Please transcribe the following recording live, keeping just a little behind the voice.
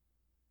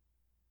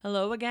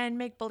Hello again,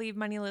 Make Believe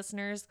Money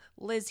listeners.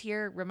 Liz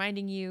here,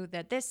 reminding you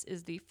that this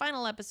is the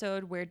final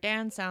episode where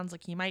Dan sounds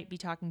like he might be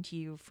talking to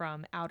you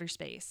from outer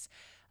space.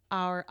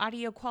 Our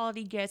audio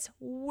quality gets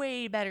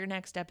way better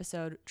next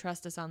episode,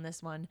 trust us on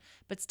this one.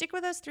 But stick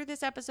with us through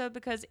this episode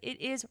because it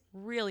is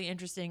really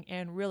interesting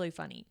and really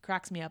funny.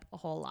 Cracks me up a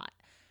whole lot.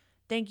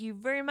 Thank you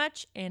very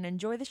much and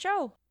enjoy the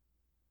show.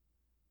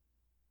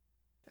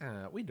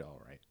 We do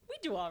all right. We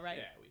do all right.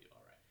 Yeah, we do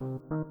all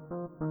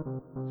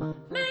right.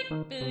 Make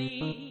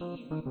believe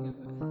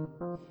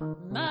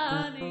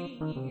money.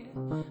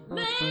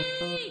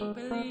 Make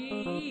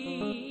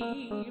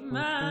believe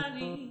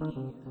money.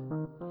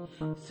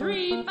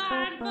 Three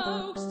fine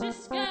folks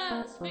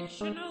discuss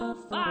fictional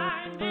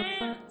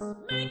finance.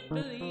 Make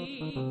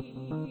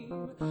believe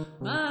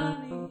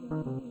money.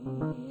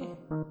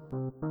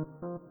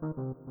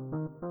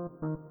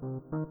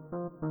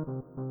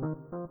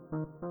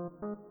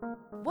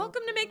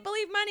 Welcome to Make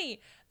Believe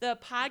Money, the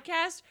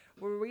podcast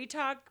where we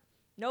talk.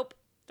 Nope,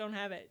 don't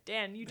have it.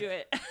 Dan, you do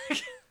it.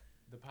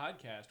 The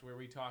podcast where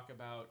we talk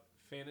about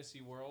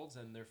fantasy worlds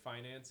and their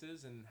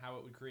finances and how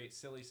it would create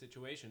silly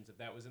situations if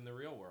that was in the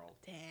real world.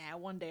 Yeah,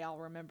 one day I'll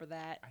remember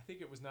that. I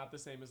think it was not the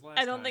same as last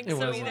I don't time. think It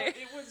so wasn't. either.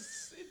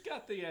 It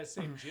got the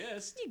same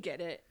gist. You get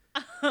it.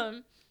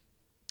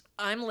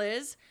 I'm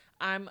Liz.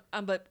 I'm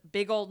a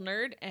big old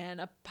nerd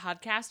and a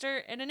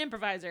podcaster and an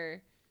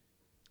improviser.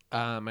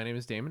 My name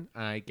is Damon.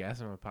 I guess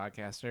I'm a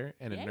podcaster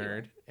and a Yeah, you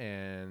nerd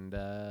and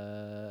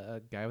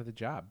a guy with a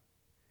job.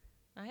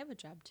 I have a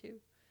job too.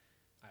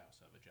 I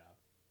also have a job.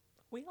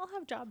 We all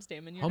have jobs,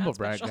 Damon. You're Humble not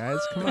brag, special. guys.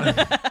 Come on.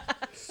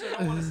 So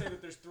I want to say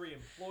that there's 3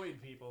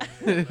 employed people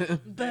here.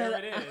 But there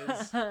it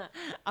is.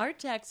 Our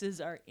taxes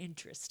are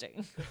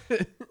interesting.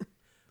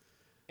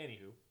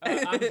 Anywho,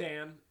 I'm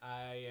Dan.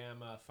 I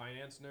am a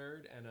finance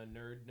nerd and a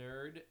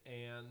nerd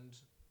and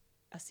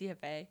A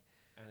CFA.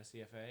 a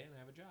CFA, and I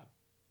have a job.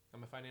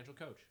 I'm a financial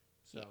coach.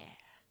 So Yeah.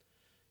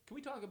 can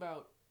we talk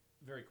about,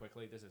 very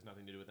quickly, this has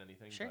nothing to do with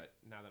anything, Sure. but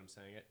now that I'm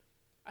saying it,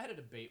 I had a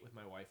debate with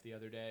my wife the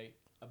other day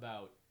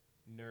about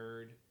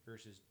nerd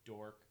versus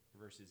dork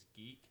versus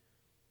geek.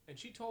 And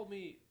she told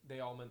me they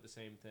all meant the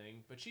same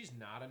thing, but she's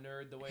not a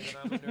nerd the way that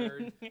I'm a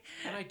nerd.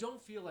 And I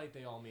don't feel like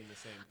they all mean the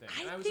same thing.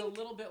 And I I was a think-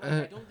 little bit like,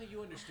 I don't think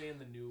you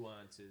understand the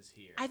nuances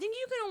here. I think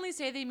you can only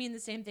say they mean the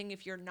same thing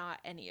if you're not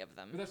any of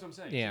them. But that's what I'm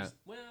saying. Yeah.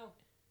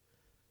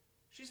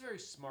 She's very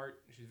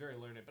smart. She's very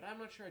learned, but I'm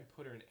not sure I'd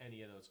put her in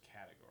any of those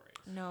categories.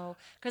 No,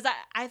 because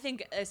I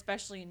think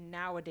especially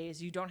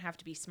nowadays you don't have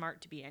to be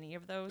smart to be any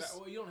of those.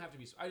 Well, you don't have to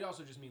be. I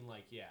also just mean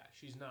like, yeah,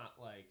 she's not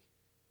like.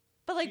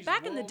 But like She's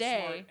back in the world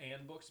day, smart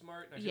and book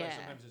smart. And I feel like Yeah.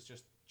 sometimes it's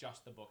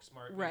just the book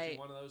smart. Right. Makes you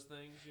one of those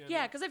things. You know?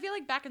 yeah, because I feel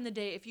like back in the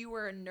day, if you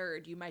were a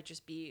nerd, you might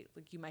just be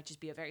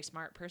a very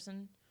smart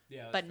person.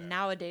 Yeah. That's But fair.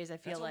 nowadays, I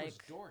feel that's like.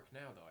 almost dork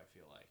now, though. I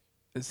feel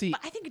like. See,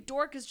 But I think a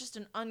dork is just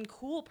an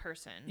uncool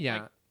person.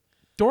 yeah. Like,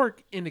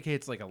 Dork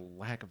indicates like a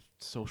lack of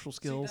social See,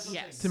 skills that's what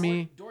I'm Yes. saying. to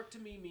me. Dork to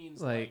me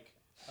means Like-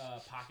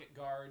 like pocket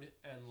guard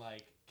and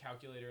like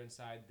calculator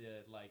inside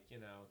the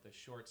the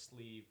short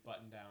sleeve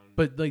button down.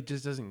 But like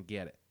just doesn't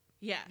get it.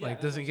 yeah. Yeah, Like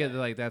that's doesn't what get I'm saying.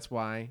 like that's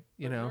why,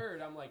 you But know.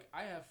 nerd, I'm like,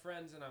 I have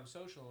friends and I'm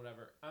social and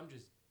whatever. I'm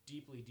just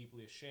deeply,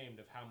 deeply ashamed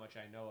of how much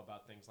I know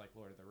about things like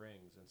Lord of the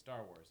Rings and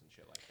Star Wars and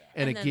shit like that.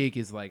 And And a then- geek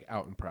is like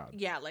out and proud.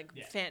 Yeah, like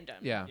Yeah. fandom.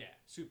 Yeah. Yeah,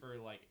 super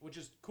like, which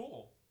is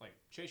cool. Like,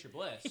 chase your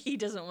bliss. He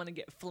doesn't want to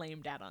get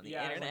flamed out on the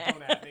Yeah, internet.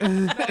 like,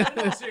 don't at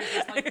me. No, seriously,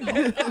 it's like, no,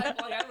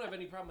 I don't have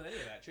any problem with any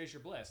of that. Chase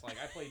your bliss. Like,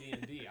 I play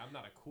D&D. I'm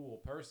not a cool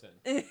person,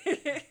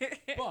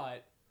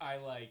 but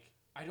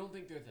I don't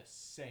think they're the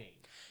same.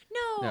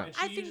 No, No. And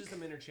she I think uses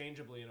them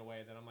interchangeably in a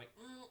way that I'm like,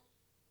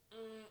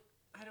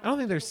 I don't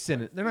think they're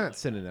quite they're feel not like that. Oh,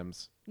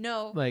 synonyms.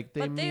 no. Like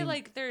they but they mean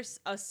like there's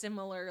a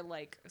similar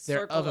like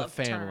They're circle of a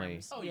family.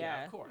 terms. Oh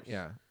yeah, of course.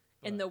 yeah.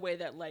 In But- the way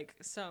that like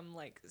some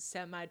like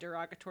semi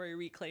derogatory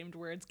reclaimed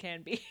words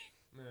can be.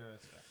 Yeah,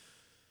 that's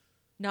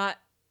fair.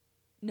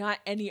 not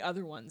any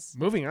other ones.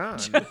 Moving on.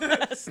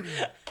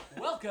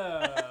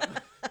 Welcome.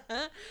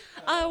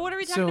 What are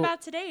we talking So-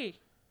 about today,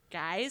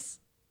 guys?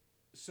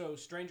 So,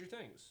 Stranger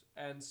Things,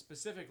 and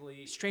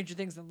specifically, Stranger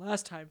Things than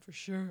last time for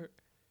sure.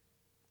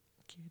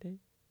 Get it?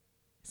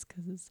 It's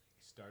because it's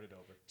started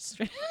over.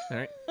 All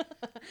right.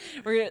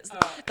 we're gonna,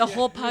 the yeah.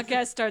 whole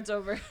podcast starts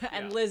over,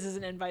 and Yeah. Liz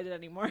isn't invited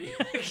anymore.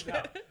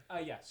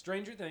 Yeah,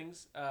 Stranger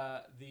Things,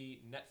 the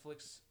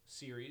Netflix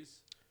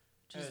series,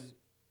 Just-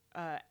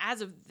 and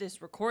As of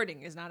this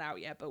recording, is not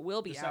out yet, but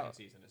will be the second out.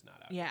 season is not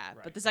out. Yeah, yet.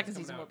 but Right. the second It's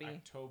coming season will out be.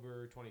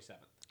 October 27th.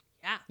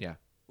 Yeah. Yeah.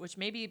 Which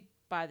maybe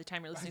by the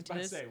time you're I was listening to about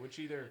to this, say, which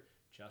either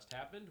just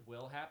happened,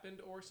 will happen,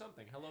 or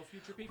something. Hello,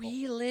 future people.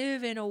 we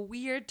live in a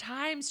weird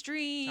time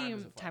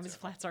stream. Time is a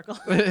flat circle.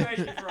 Thank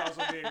you for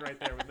also being right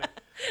there with me.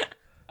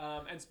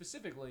 And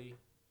specifically,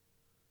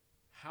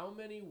 how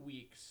many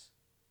weeks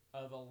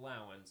of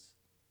allowance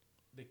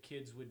the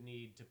kids would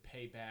need to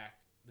pay back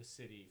the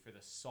city for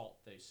the salt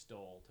they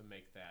stole to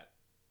make that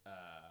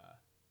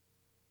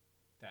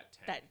tank.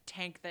 that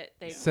tank that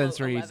they Yeah. float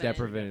Sensory 11 in.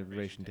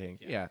 deprivation tank.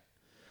 Yeah. Yeah.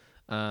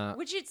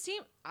 Which it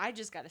seemed, I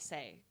just got to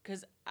say,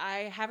 because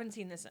I haven't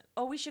seen this.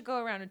 Oh, we should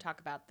go around and talk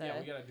about the. Yeah,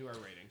 we gotta do our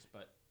ratings,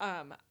 but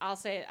I'll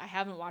say I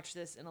haven't watched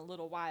this in a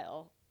little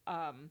while.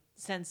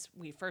 Since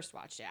we first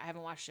watched it, I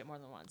haven't watched it more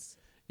than once.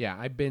 Yeah,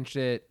 I binged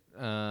it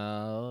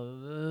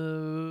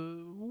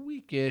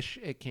weekish.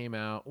 It came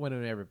out when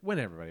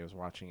everybody was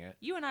watching it.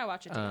 You and I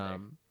watch it together.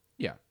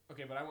 Yeah.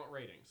 okay. But I want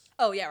ratings.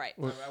 Oh yeah, right.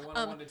 I want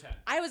a 1 to 10.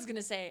 I was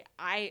gonna say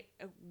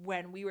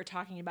when we were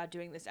talking about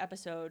doing this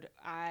episode,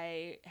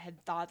 I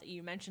had thought that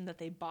you mentioned that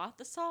they bought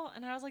the salt,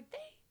 and I was like,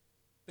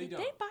 They did don't.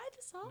 they buy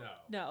the salt?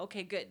 No. No.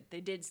 Okay, good.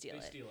 They did steal They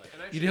it. steal it. And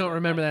You actually, don't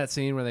remember that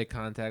scene where they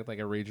contact like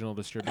a regional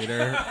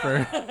distributor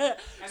for?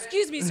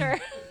 Excuse me, sir.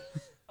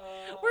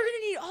 We're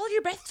gonna need all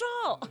your best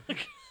salt.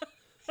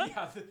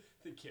 Yeah,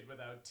 the kid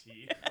without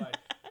teeth. Like,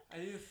 I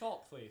need a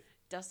salt, please.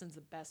 Dustin's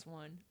the best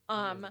one. He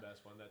is the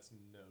best one. That's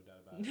no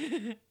doubt about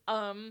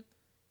it.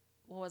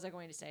 What was I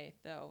going to say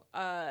though?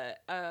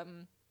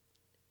 And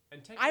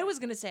I was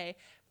gonna say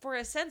for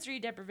a sensory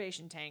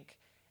deprivation tank,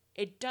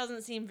 it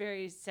doesn't seem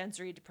very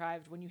sensory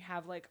deprived when you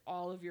have like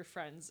all of your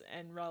friends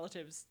and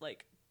relatives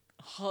like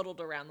huddled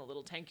around the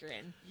little tank you're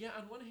in. Yeah,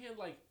 on one hand,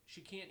 like,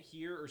 she can't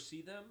hear or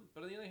see them,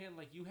 but on the other hand,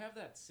 like, you have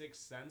that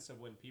sixth sense of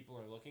when people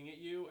are looking at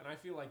you, and I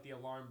feel like the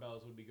alarm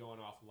bells would be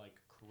going off like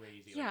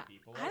crazy. Yeah, like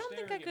people I are don't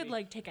think I staring at could me.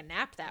 like take a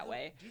nap that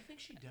way. Do you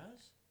think she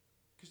does?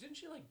 Because didn't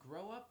she like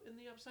grow up in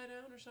the Upside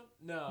Down or something?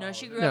 No, No,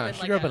 she no, grew No, up in she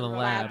like grew up a in a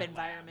lab lab.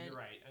 environment. You're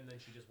right, and then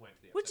she just went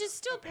to the Upside Which is Down.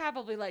 still Okay.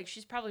 probably like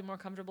she's probably more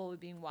comfortable with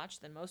being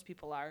watched than most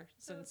people are,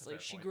 since that's a like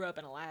fair she point. grew up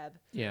in a lab.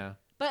 Yeah.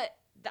 But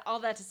all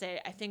that to say,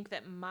 I think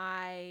that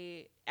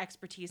my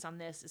expertise on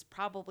this is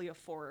probably a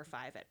 4 or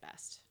 5 at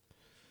best.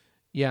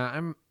 Yeah,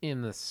 I'm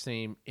in the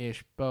same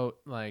ish boat.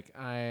 Like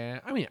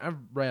I mean, I've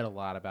read a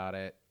lot about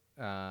it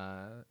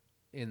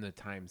in the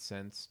time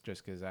since,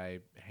 just because I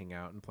hang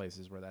out in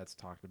places where that's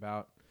talked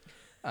about.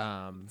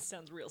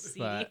 Sounds real seedy.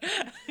 But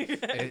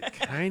it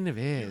kind of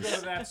You go to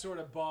is. that sort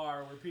of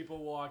bar where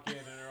people walk in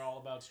and are all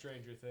about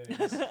Stranger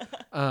Things.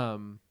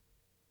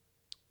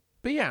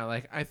 But yeah,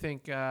 like I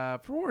think for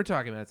what we're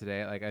talking about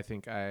today, like I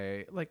think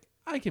I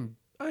can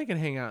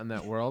hang out in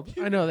that world.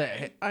 I know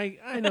that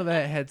I know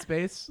that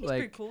headspace. It's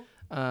pretty Like cool.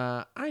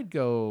 I'd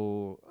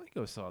go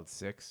solid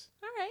 6.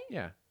 All right.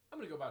 Yeah. I'm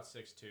gonna go about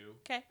 6'2".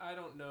 'Kay. I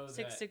don't know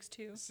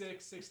 6'2".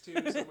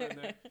 6'2", somewhere in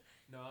there.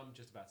 No, I'm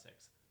just about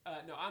 6.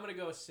 No, I'm gonna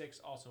go 6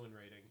 also in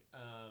rating.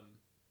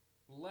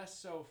 Less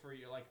so for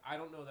you. Like, I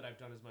don't know that I've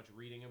done as much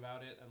reading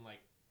about it and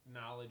like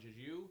knowledge as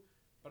you,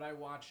 but I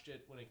watched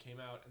it when it came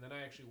out, and then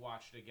I actually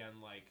watched it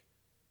again like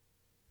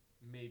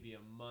maybe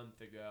a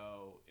month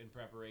ago in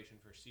preparation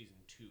for season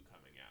 2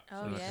 coming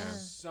out. Oh Okay. yeah.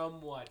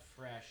 Somewhat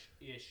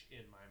fresh-ish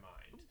in my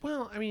mind.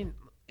 Well, I mean,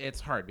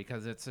 it's hard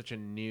because it's such a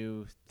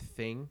new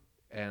thing,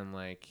 and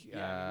like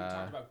Yeah, I mean, we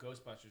talked about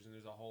Ghostbusters, and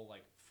there's a whole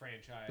like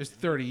franchise. there's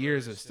and 30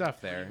 years of universe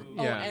stuff and there. reboots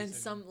Oh, Yeah. and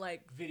some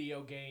like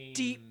video games,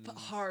 deep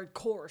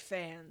hardcore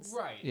fans.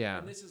 right? Yeah.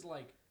 and this is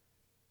like,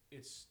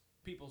 it's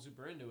people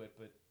super into it,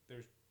 but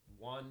there's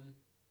one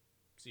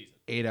season.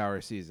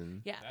 8-hour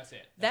season. Yeah. That's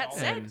it. That all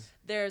said, it is.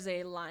 there's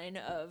a line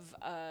of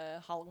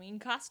Halloween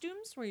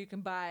costumes where you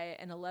can buy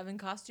an 11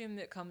 costume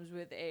that comes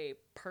with a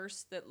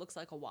purse that looks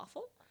like a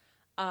waffle.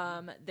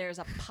 There's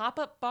a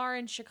pop-up bar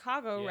in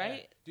Chicago, Yeah.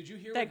 right? Did you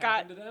hear That what got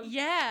happened to them?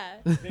 yeah.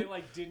 They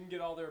like didn't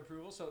get all their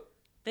approval, so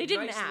They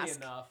didn't nicely ask.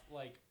 enough.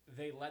 Like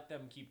they let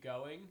them keep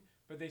going,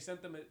 but they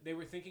sent them. They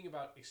were thinking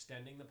about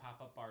extending the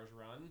pop-up bar's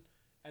run,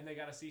 and they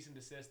got a cease and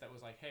desist that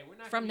was like, "Hey, we're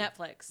not From gonna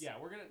Netflix. Yeah,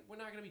 we're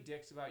not gonna be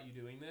dicks about you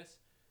doing this,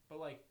 but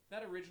like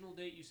that original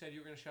date you said you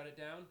were gonna shut it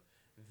down.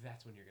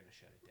 That's when you're gonna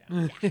shut it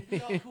down.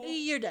 Is all cool?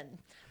 You're done.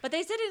 But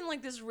they said it in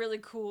like this really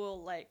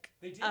cool, like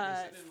They did. They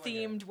said it in, like,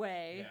 themed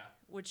way, yeah.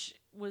 which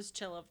was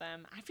chill of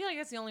them. I feel like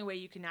that's the only way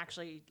you can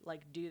actually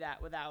like do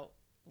that without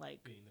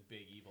like Being the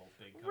big evil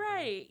big company.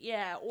 right,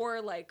 yeah,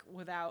 or like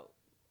without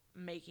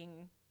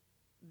making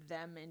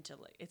them into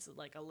like it's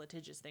like a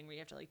litigious thing where you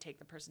have to like take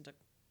the person to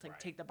like Right.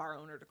 take the bar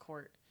owner to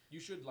court. You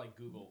should like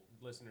Google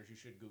listeners. You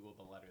should Google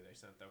the letter they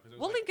sent though, because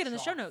We'll link it in the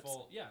show notes.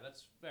 Yeah,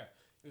 that's fair.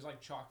 It was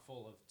like chock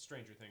full of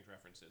Stranger Things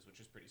references, which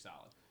is pretty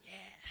solid. Yeah,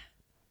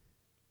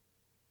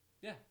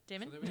 Yeah,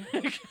 Damon. So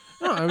there we go.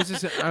 No, I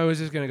was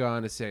just gonna go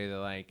on to say that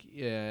like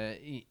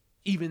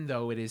even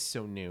though it is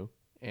so new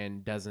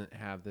and doesn't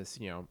have this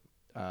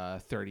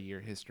 30-year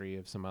history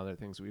of some other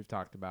things we've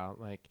talked about,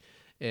 like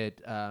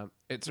it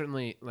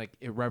certainly like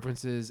it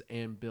references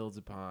and builds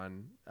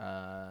upon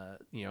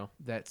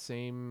that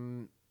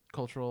same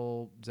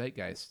cultural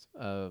zeitgeist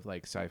of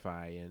like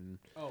sci-fi and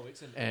Oh,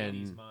 it's an And-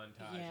 80s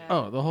montage. Yeah.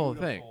 Oh, the whole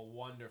Beautiful, thing.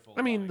 Wonderful.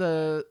 I mean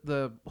loving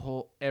the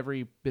whole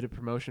every bit of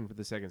promotion for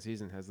the second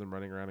season has them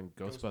running around in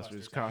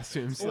Ghostbusters Ghostbusters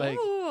costumes. outfits. Like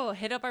Ooh,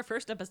 hit up our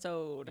first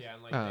episode. Yeah,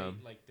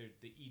 and like the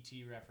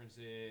ET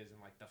references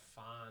and like the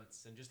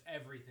fonts and just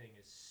everything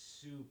is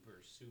super.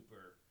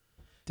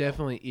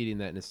 definitely eating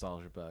that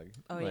nostalgia bug.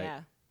 Oh Like,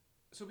 yeah.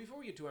 So before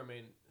we get to our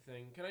main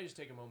thing, can I just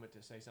take a moment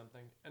to say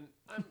something? And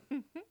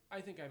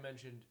I think I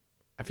mentioned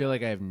I feel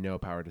like I have no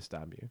power to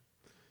stop you.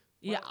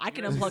 Yeah, Well, I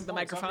can you're unplug the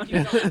asking for it, so I'm microphone.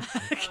 gonna keep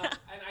going.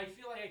 And I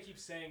feel like I keep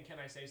saying, "Can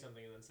I say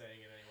something?" and then saying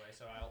it anyway.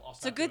 So I'll It's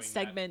stop a good doing that,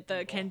 segment, the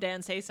people. Can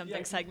Dan Say Something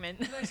Yeah, segment.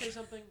 Can I say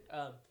something?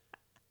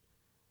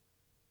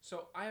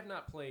 So I have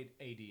not played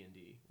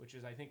AD&D, which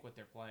is I think what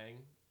they're playing,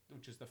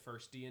 which is the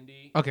first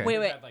D&D. Okay. Wait,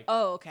 They've wait. had, like,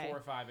 Oh, okay. 4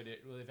 or 5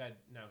 editions. Well, they've had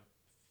now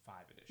 5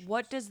 editions.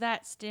 What does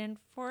that stand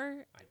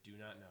for? I do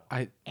not know.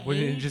 I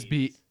wouldn't it just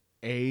be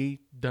A's. a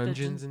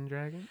Dungeons and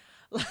Dragons?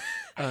 I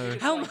think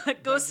it's How like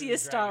much? Go Dungeons see a and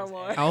Star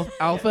Dragons Wars.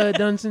 A. Alpha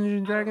Dungeons and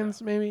know.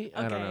 Dragons, maybe.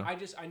 I don't Okay.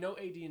 know. I know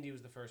AD&D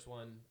was the first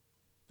one.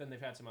 Then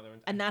they've had some other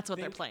ones. And I that's what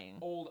they're think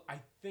playing. I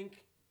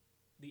think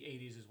the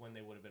 80s is when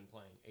they would have been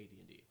playing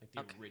AD&D, like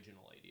the Okay.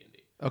 original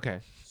AD&D. Okay.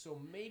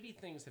 So maybe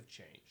things have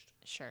changed.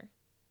 Sure.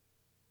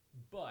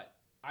 But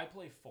I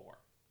play 4.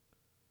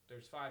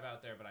 There's 5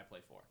 out there, but I play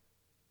 4.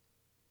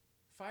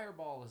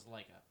 Fireball is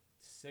like a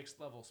 6th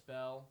level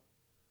spell,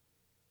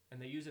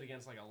 and they use it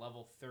against like a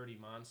level 30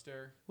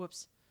 monster.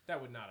 Whoops.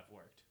 That would not have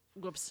worked.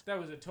 Whoops. That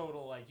was a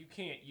total, like, you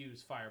can't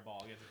use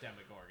Fireball against a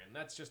Demogorgon.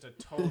 That's just a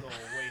total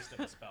waste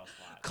of a spell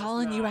slot. That's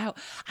Calling you not- out.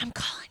 I'm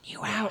calling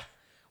you out.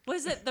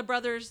 Was it the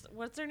brothers?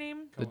 What's their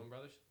name? Coen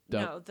Brothers?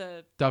 No,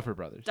 the Duffer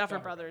Brothers. Duffer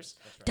Duffer Brothers.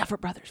 That's right. Duffer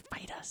Brothers,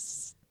 fight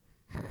us.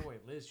 Boy,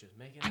 Liz just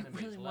making I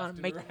enemies really left wanna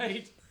and make-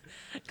 right.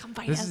 Come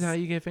fight This us. is how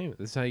you get famous.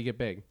 This is how you get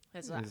big.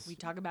 That's what is we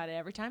talk about it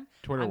every time.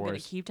 Twitter I'm gonna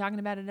wars. keep talking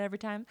about it every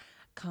time.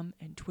 Come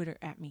and Twitter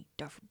at me,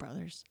 Duffer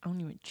Brothers. I don't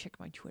even check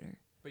my Twitter.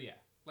 But yeah,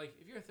 like,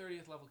 if you're a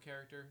 30th level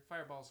character,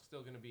 Fireball's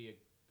still going to be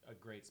a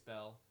great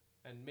spell.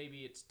 And maybe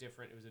it's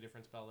different. It was a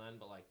different spell then,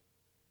 but, like,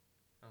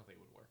 I don't think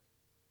it would work.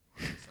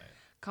 Just saying.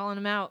 Calling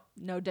him out.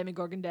 No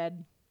Demigorgon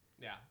dead.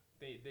 Yeah,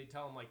 they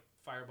tell them, like,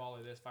 Fireball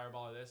or this,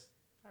 Fireball or this.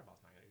 Fireball's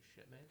not going to do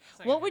shit, man. It's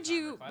not What gonna would hit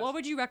time you request. What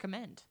would you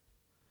recommend?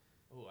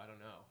 Oh, I don't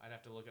know. I'd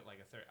have to look at, like,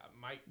 a third.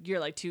 You're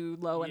like too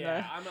low in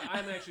Yeah,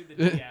 I'm actually the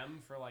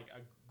DM for, like,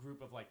 a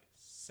group of, like,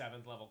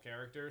 7th level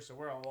characters, so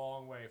we're a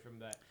long way from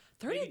that.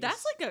 the 30. Maybe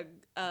That's like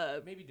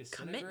a Maybe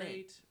commitment.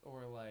 Disintegrate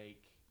or,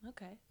 like,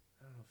 okay.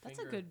 I don't know. That's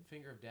a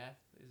Finger of Death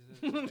is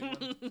a big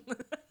one.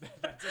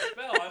 That's a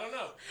spell. I don't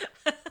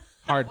know.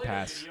 Hard Played a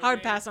pass. video Hard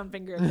game. pass on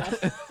Finger of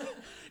Death.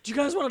 Do you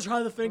guys want to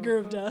try the Finger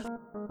of Death?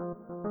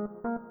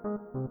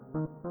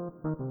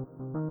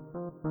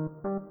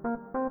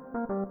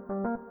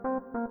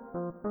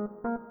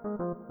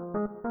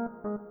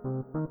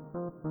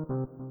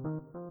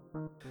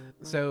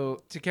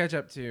 So to catch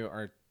up to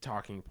our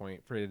talking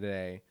point for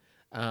today,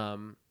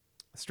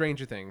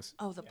 Stranger Things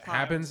Oh, the Yeah. plot.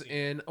 happens seen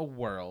in a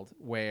world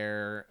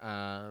where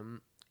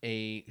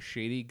a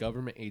shady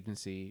government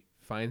agency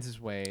finds its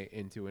way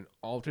into an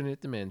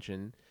alternate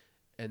dimension,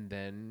 and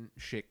then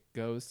shit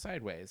goes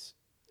sideways.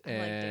 I like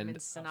And Damon's a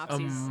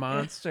synopses.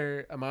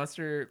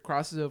 monster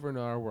crosses over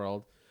into our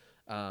world,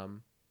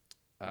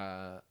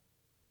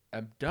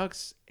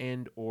 abducts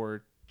and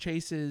or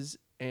chases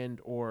and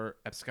or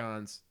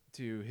absconds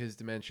to his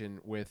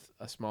dimension with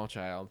a small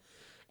child.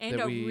 And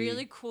that a we-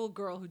 really cool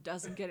girl who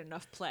doesn't get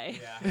enough play.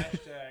 Yeah.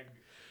 Hashtag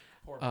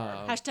poor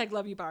Barb. Hashtag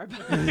love you, Barb.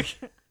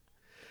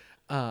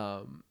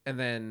 And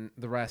then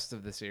the rest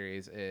of the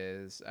series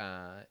is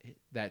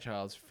that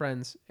child's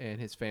friends and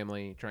his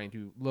family trying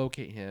to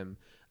locate him,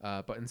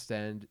 but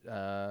instead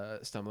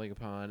stumbling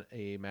upon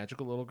a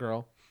magical little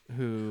girl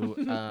who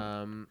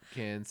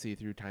can see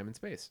through time and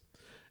space.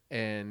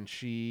 And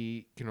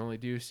she can only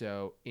do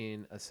so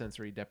in a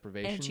sensory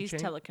deprivation And she's chain.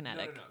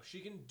 telekinetic. No.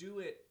 She can do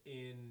it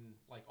in,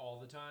 like,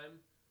 all the time.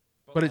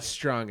 But like, it's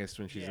strongest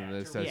when she's in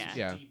this. to So reach Yeah.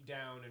 yeah. deep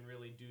down and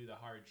really do the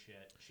hard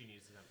shit, she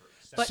needs to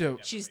But So-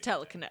 she's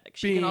deprivation. telekinetic.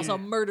 She Being- can also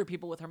murder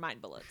people with her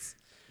mind bullets.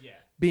 Yeah.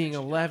 Being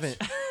And she 11,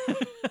 does.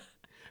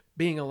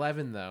 being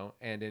 11 though,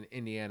 and in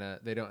Indiana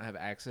they don't have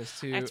access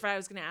to That's what I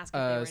was going to ask. If they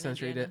were in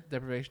sensory Indiana.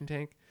 deprivation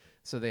tank,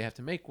 so they have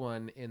to make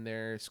one in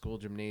their school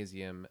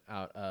gymnasium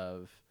out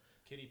of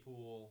Kiddie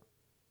pool.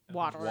 a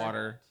Water. bunch of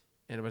Water. salt.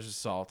 and a bunch of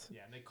salt.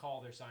 Yeah, and they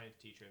call their science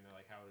teacher and they're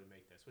like, "How do we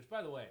make this?" Which,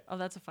 by the way, Oh,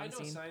 that's a I fun know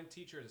a scene. science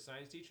teacher is a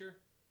science teacher.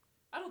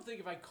 I don't think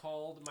if I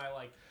called my,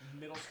 like,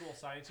 middle school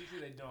science teacher,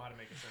 they'd know how to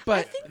make a sense. But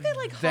I think that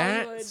like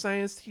that Hollywood.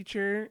 science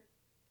teacher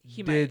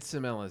He did might.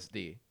 some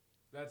LSD,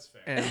 That's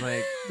fair. and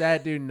like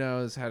that dude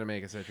knows how to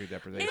make a sensory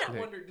deprivation I tank.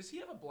 wonder, does he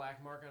have a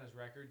black mark on his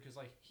record? Because,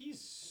 like, he's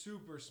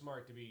super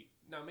smart to be.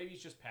 Now, maybe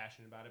he's just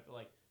passionate about it, but,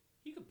 like,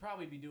 he could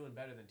probably be doing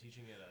better than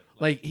teaching it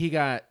at, Like he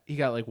got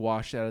like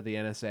washed out of the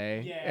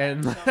NSA, yeah,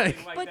 and something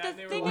like like But that. the And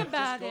they were thing like,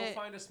 about just it- go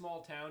find a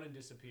small town and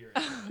disappear.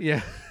 yeah.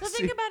 The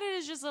thing about it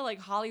is just that like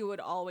Hollywood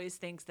always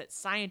thinks that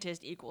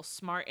scientist equals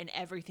smart and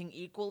everything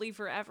equally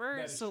forever.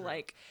 That is So true.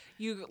 like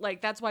you like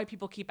that's why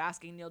people keep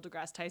asking Neil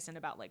deGrasse Tyson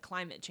about like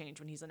climate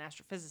change when he's an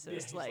astrophysicist.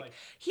 he's like, like-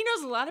 he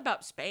knows a lot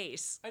about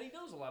space. And he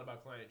knows a lot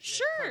about climate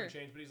Sure.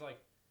 change, but he's like,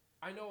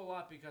 I know a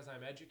lot because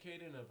I'm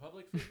educated and a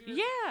public figure.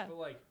 Yeah. But,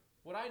 like,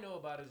 what I know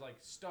about is, like,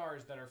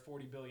 stars that are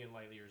 40 billion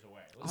light years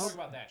away. Let's I'll- talk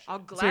about that shit. I'll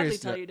gladly Seriously.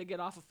 tell you to get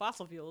off of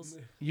fossil fuels.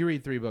 You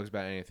read 3 books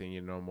about anything,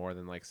 you know more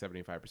than like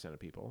 75% of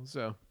people.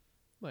 So,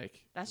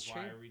 like, That's This is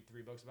true. why I read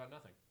 3 books about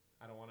nothing.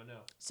 I don't want to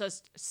know. So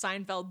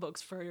Seinfeld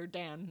books for your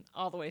Dan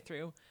all the way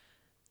through.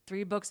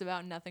 3 books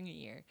about nothing a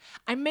year.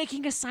 I'm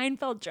making a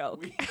Seinfeld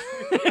joke. We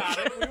got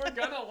it. We were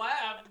gonna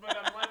laugh, but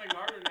I'm laughing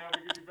harder now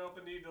because you felt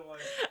the need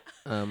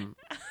to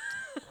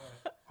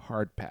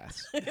Hard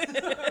pass.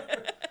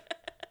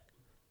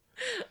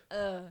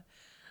 All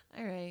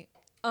right.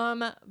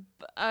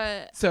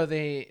 So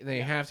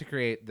they have to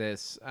create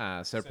this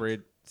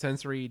separate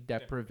sensory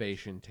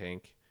deprivation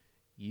tank.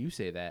 You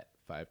say that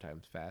 5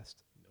 times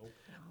fast. Nope.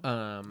 No,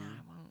 I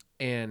won't.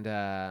 And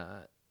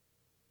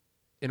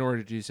in order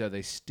to do so,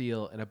 they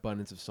steal an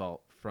abundance of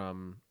salt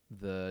from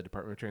the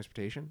Department of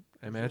Transportation,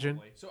 I imagine.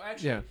 Presumably. So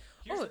actually, Yeah.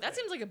 here's Oh, the that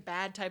thing. seems like a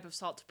bad type of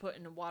salt to put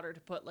in water to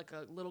put like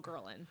a little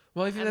girl in.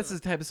 Well, I think I that's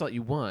don't the type of salt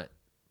you want.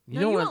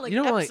 No, you want, like,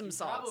 you don't Epsom You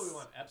salts. probably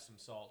want Epsom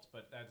salts,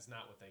 but that's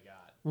not what they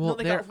got. well, No,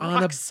 they they're got on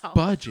a rock salt.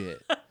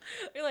 budget.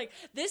 You're like,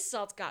 this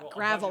salt's got Well, a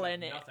gravel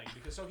budget in of it. Nothing.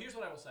 Because so here's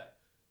what I will say.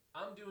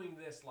 I'm doing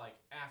this like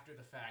after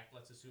the fact.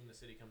 Let's assume the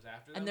city comes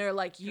after them. And they're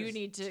like, you 'cause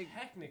need to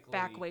technically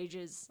back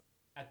wages.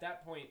 at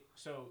that point.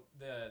 So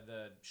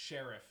the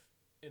sheriff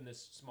in this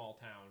small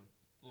town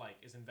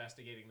is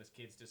investigating this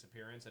kid's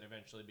disappearance and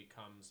eventually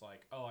becomes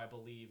like, oh, I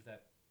believe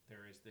that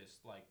there is this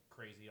like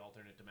crazy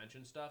alternate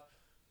dimension stuff.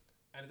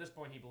 And at this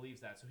point, he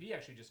believes that, so he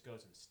actually just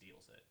goes and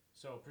steals it.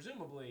 So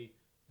presumably,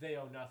 they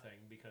owe nothing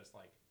because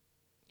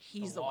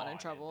He's the one law in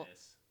did trouble.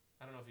 this.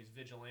 I don't know if he's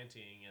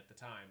vigilanteing at the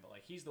time, but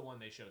he's the one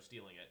they show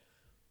stealing it.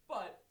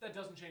 But that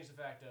doesn't change the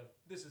fact of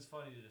this is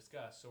funny to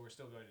discuss, so we're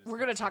still going to discuss We're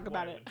gonna talk what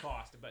about it it. would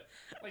cost. But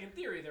in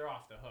theory, they're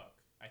off the hook.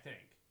 I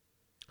think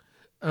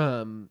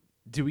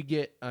Do we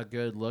get a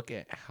good look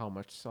at how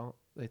much salt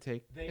they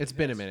take? They- It's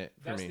been a that's- minute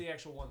for That's me. the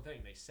actual one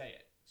thing they say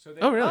it. So they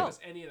Oh, don't really? give us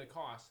any of the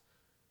costs.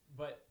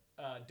 But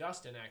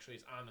Dustin actually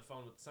is on the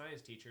phone with the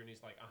science teacher, and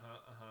he's like,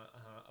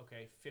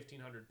 okay,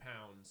 1,500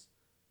 pounds,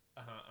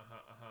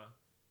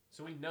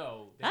 So we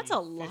know they That's need a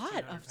lot 1,500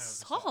 of pounds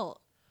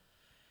salt.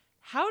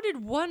 How did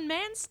one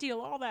man steal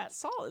all that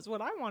salt? Is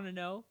what I want to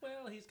know.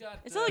 Well, he's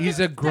got. It's not like He's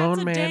a that's grown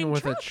a man dang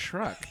with truck. a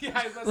truck. Yeah,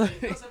 I was about to say,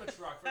 he does have a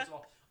truck, first of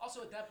all.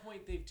 Also, at that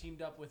point, they've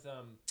teamed up with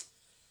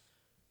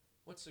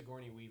what's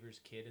Sigourney Weaver's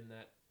kid in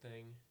that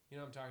thing? You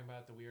know what I'm talking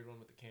about? The weird one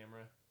with the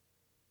camera.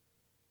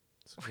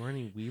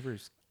 Sigourney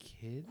Weaver's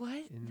kid?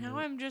 What? in Now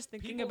the- I'm just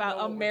thinking People know about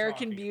what we're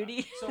American talking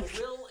Beauty. about.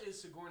 So Will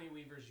is Sigourney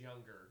Weaver's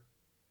youngest.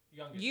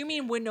 You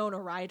mean kid. Winona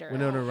Ryder?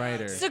 Winona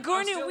Ryder.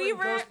 Sigourney I'm still in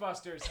Weaver?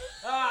 Ghostbusters.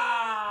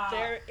 Ah!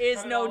 There is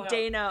Cut it no all out.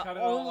 Dana, Cut it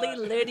all only out.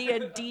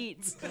 Lydia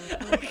Dietz.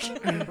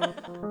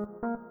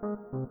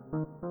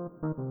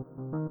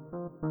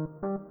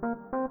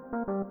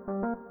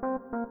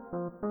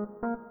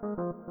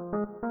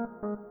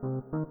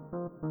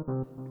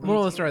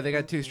 Moral of the story, they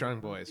got 2 strong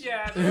boys.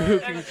 Yeah, Who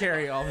can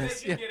carry all they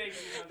this? can Yeah. get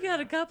 1,800 You got a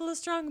pounds. couple of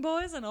strong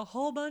boys and a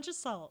whole bunch of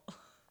salt.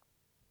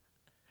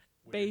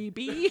 Weird.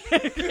 Baby.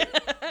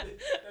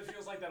 That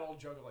feels like that old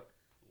joke of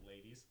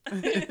ladies.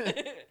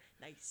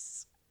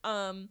 Nice.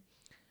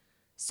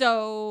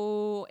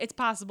 So it's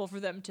possible for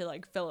them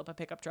to fill up a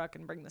pickup truck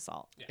and bring the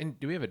salt. And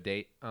do we have a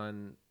date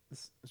on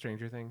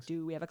Stranger Things?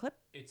 Do we have a clip?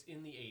 It's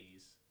in the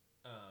 80s.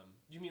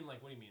 You mean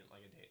what do you mean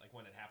a date?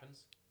 When it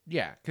happens?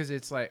 Yeah, because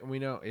it's we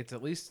know it's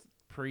at least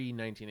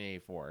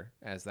pre-1984,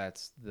 as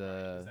that's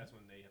the 'Cause that's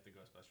when they have the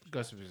Ghostbusters.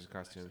 Ghostbusters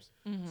costumes.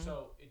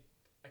 So it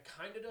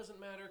kind of doesn't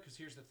matter because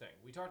here's the thing.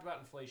 We talked about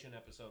inflation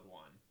episode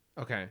 1.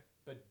 Okay.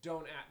 But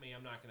don't at me,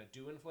 I'm not going to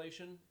do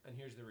inflation, and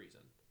here's the reason.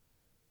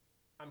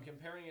 I'm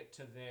comparing it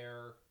to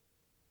their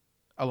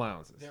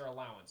Allowances.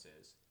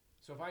 allowances.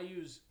 So if I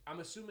use,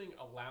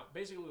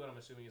 basically what I'm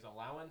assuming is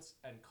allowance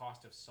and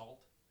cost of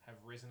salt have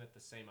risen at the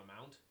same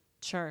amount.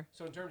 Sure.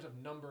 So in terms of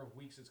number of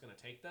weeks it's going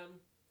to take them,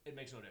 it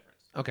makes no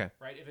difference, Okay.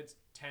 right? If it's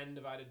 10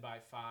 divided by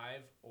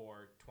 5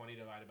 or 20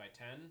 divided by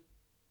 10,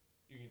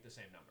 you get the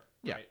same number,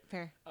 Yeah. right?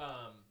 Fair.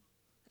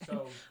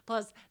 So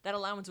Plus, that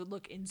allowance would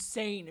look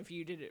insane if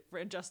you did it for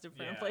adjusted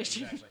for yeah,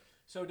 inflation. exactly.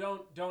 So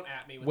don't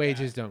at me with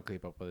Wages that. don't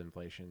keep up with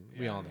inflation.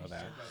 We Yeah, all know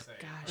that. I was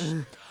about to say.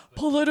 Gosh.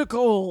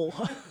 Political.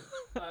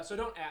 So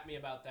don't at me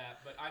about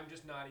that, but I'm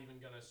just not even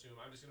going to assume.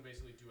 I'm just going to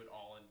basically do it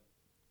all in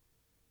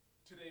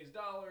today's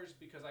dollars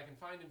because I can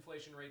find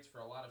inflation rates for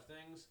a lot of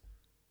things,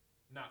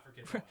 not for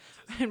kids'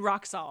 allowances. And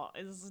rock salt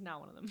is not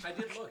one of them. I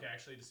did look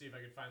actually to see if I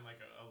could find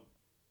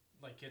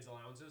kids'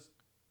 allowances.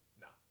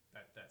 No,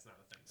 that's not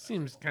a thing.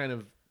 Seems kind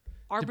of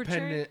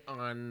Arbitrary. dependent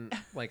on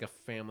a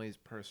family's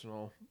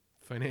personal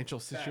financial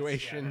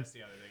situation. That's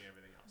the other thing.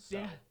 Everything else. So,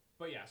 Yeah.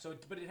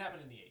 But it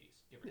happened in the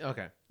 80s. Give or take.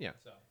 Okay. Yeah.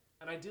 So,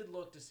 and I did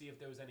look to see if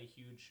there was any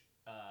huge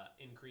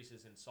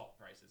increases in salt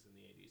prices in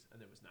the 80s,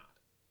 and there was not.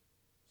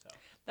 So,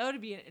 That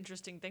would be an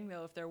interesting thing,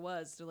 though, if there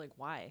was. They're like,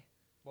 why?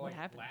 well, What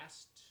happened?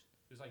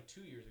 It was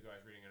 2 years ago. I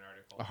was reading an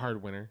article. A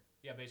hard winter.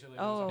 Yeah, basically it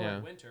Oh. was a Yeah.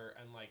 hard winter,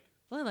 and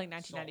Only like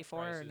salt 1994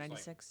 or prices,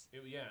 96.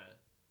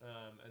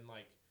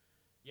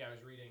 I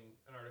was reading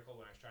an article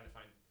when I was trying to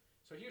find.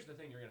 So here's the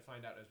thing: you're going to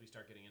find out as we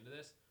start getting into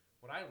this.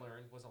 What I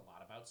learned was a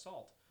lot about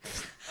salt.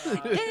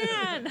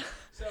 Dan!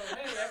 So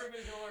hey,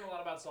 everybody's going to learn a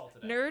lot about salt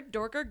today. Nerd,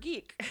 dork, or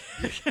geek?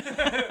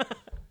 That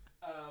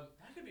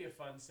could be a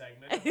fun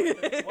segment. What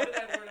did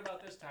I learn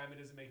about this time? It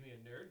doesn't make me a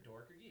nerd,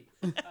 dork, or geek.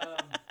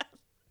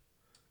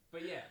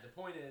 But yeah, the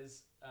point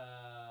is,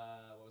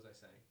 what was I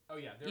saying? Oh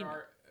yeah, there You know.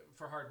 are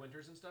for hard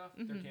winters and stuff.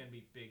 There Mhm. can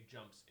be big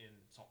jumps in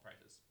salt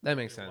prices. That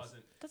makes There sense.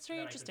 wasn't That's very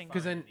that I could interesting. find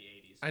 'Cause then in the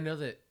 80s. I know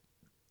that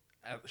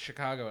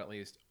Chicago, at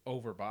least,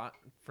 overbought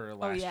for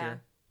last yeah.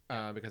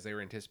 year because they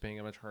were anticipating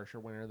a much harsher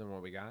winter than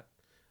what we got.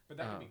 But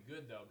that could be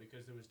good though,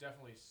 because there was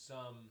definitely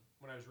some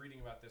when I was reading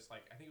about this,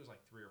 like I think it was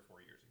like 3 or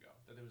 4 years ago,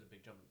 that there was a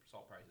big jump in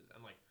salt prices,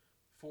 and like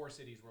 4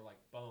 cities were like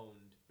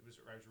boned. It was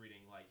I was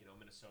reading like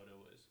Minnesota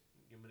was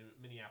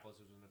Minneapolis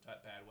was in a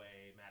bad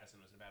way,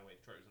 Madison was in a bad way,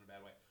 Detroit was in a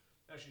bad way.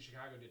 Actually,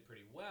 Chicago did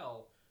pretty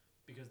well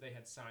because they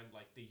had signed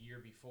like the year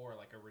before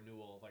like a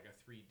renewal of like a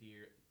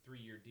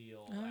 3-year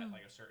deal at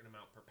like a certain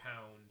amount per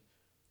pound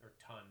or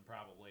ton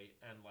probably,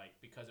 and like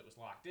because it was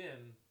locked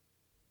in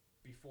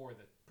before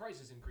the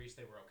prices increased,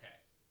 they were okay.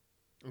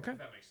 Okay. If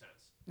that makes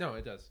sense. No,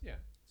 it does. Yeah.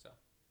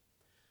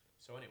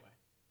 So anyway,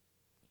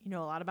 You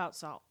know a lot about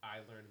salt. I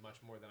learned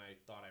much more than I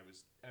thought I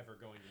was ever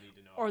going to need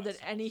to know. Or about that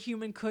salt. any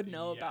human could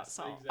know about Yes,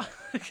 salt.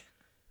 exactly.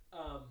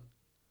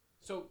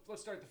 So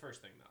let's start the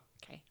first thing though.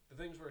 Okay. The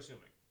things we're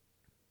assuming.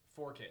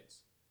 4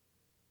 kids.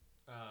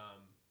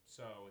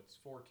 So it's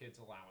 4 kids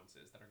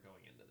allowances that are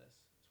going into this.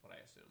 That's what I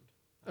assumed.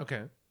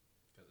 Okay.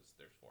 Because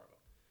there's 4 of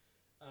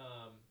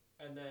them.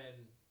 And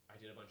then I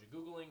did a bunch of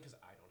Googling because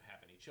I don't have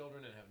any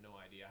children and have no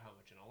idea how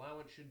much an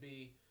allowance should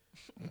be.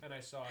 And I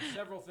saw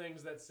several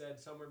things that said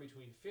somewhere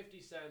between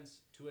 50 cents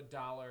to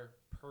 $1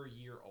 per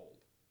year old.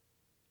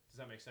 Does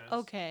that make sense?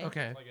 Okay.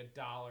 Okay. Like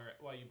 $1.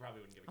 Well, you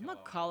probably wouldn't give a I'm kill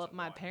gonna call allowance up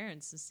my on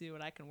parents and see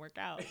what I can work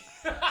out.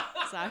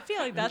 So I feel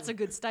like that's a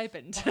good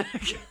stipend.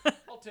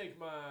 I'll take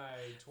my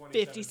 $27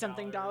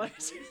 50-something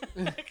dollars.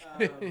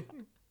 please.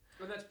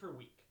 And that's per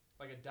week.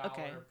 Like $1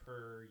 Okay.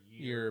 per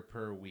year. Year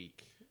per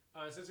week.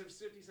 Since it's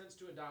 50 cents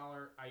to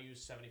 $1, I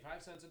use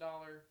 75 cents a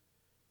dollar.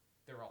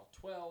 They're all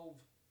 12.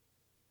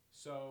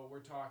 So we're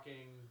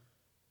talking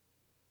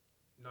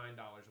 $9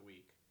 a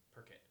week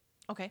per kid.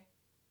 Okay.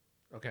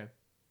 Okay.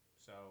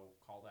 So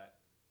call that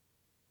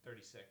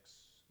 36.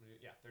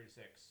 Yeah,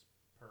 36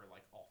 per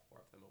like all 4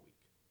 of them a week,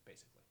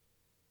 basically.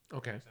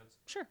 Okay. Make sense?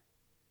 Sure.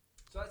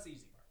 So that's the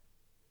easy part.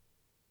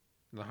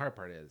 The hard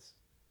part is,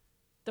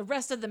 The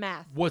rest of the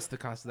math. what's the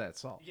cost of that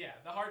salt? Yeah,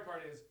 the hard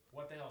part is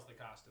what the hell's the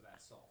cost of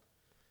that salt?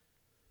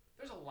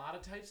 There's a lot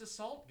of types of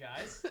salt,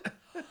 guys.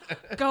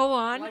 Go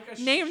on. Like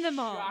a Name them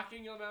all.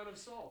 shocking amount of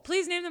salt.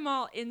 Please name them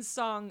all in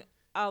song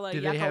a la Do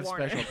Yucca they have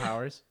Warner. special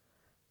powers?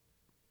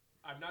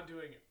 I'm not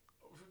doing.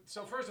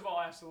 So first of all,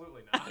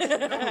 absolutely not. No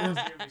one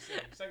wants to hear me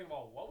sing. Second of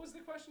all, what was the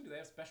question? Do they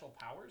have special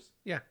powers?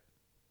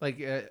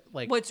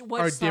 Like What's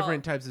are salt?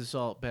 different types of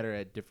salt better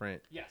at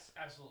different? Yes,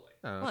 absolutely.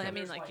 Oh, Well, okay. I mean,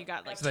 There's like like you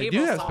got like So they table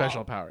do have salt.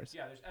 special powers.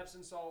 Yeah, there's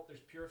Epsom salt. There's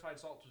purified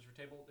salt, which is for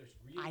table. There's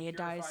really Iodized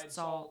purified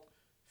salt.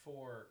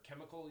 for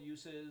chemical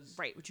uses.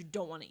 Right, which you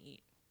don't want to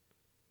eat.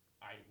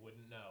 I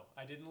wouldn't know.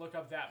 I didn't look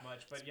up that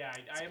much, but yeah, I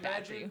It's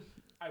bad for you. imagine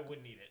I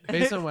wouldn't eat it.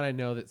 Based on what I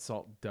know that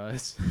salt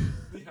does,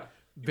 Yeah.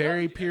 You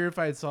very probably-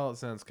 purified salt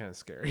sounds kind of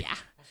scary. Yeah.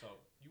 Also,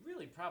 you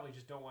really probably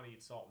just don't want to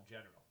eat salt in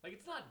general. Like,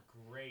 it's not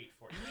great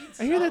for you. You need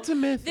I hear that's a salt.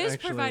 myth. This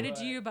actually. provided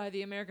to you by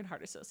the American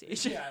Heart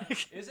Association. Yeah.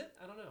 Is it?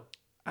 I don't know.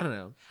 I don't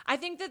know. I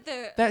think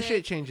that That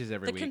shit changes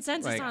every the week.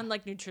 consensus Like, on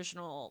like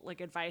nutritional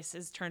like advice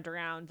is turned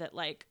around that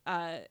like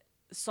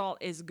salt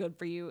is good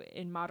for you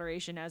in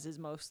moderation, as is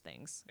most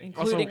things,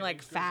 including Also- like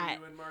Eggs good for fat.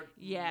 you in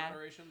Yeah.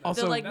 moderation?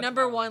 Also- The like That's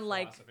number my one life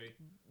like philosophy.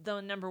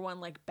 the number one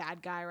like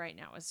bad guy right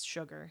now is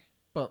sugar.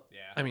 But Yeah.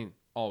 I mean,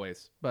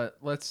 always. But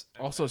let's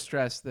also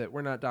stress that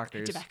we're not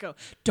doctors. Tobacco.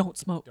 Don't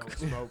smoke. Don't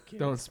smoke. Kids.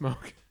 Don't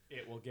smoke.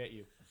 It will get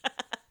you.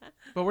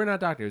 But we're not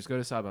doctors. Go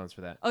to Sawbones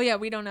for that. Oh yeah,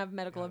 we don't have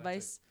medical Yeah, that's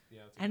advice, Yeah,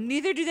 that's a and good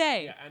neither do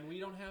they. Yeah, and we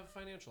don't have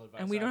financial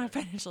advice. And we don't have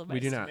either. financial advice. We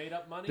do It's not. made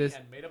up money This-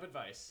 and made up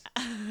advice.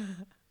 I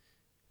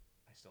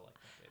still like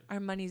that, David. Our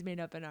money's made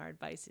up and our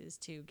advice is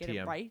to get it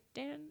TM. right,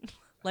 Dan.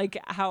 Like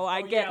how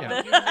I Oh, get yeah, the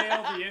like you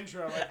nail the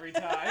intro every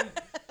time.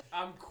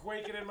 I'm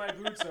quaking in my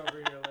boots over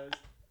here, Liz.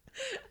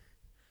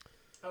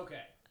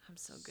 Okay. I'm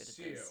so good at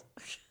So, this.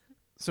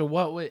 So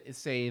what would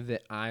say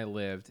that I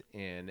lived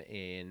in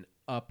an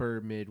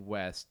upper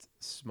Midwest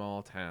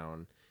small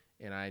town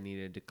and I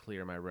needed to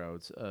clear my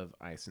roads of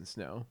ice and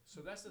snow?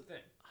 So that's the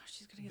thing. Oh,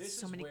 she's gonna get This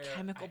so is many where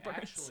chemical I burns.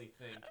 actually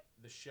think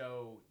the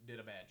show did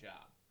a bad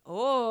job.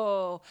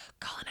 Oh,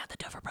 calling out the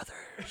Dover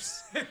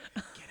brothers. Get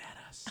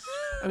at us.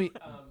 I mean,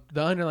 Um,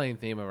 the underlying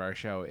theme of our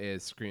show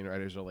is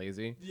screenwriters are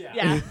lazy. yeah.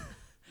 Yeah.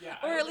 Yeah.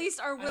 I Or don't at think- least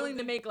are I don't willing to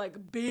think- make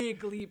like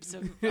big leaps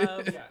of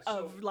Yeah,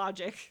 so- of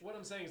logic. What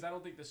I'm saying is, I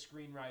don't think the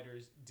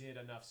screenwriters did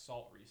enough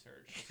salt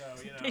research. So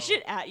you know, They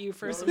should at you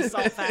for go some to-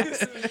 salt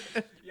facts.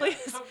 Yeah,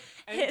 Please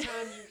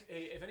anytime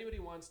if anybody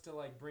wants to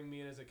like bring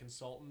me in as a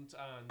consultant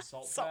on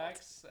salt Salt.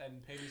 facts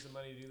and pay me some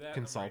money to do that,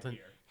 Consultant? I'm right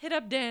here. Hit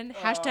up Dan.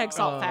 Hashtag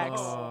salt facts.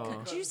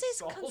 Oh. Did you say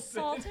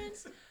Consultant.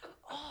 consultant?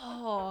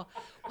 Oh,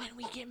 when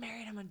we get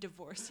married, I'm gonna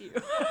divorce you.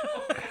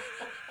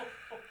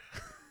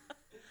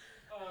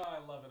 Oh, I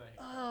love it. I hate it.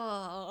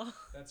 Oh.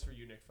 That's for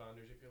you, Nick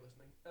Founders, if you're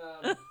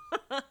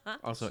listening.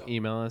 Also, So-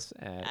 email us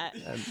at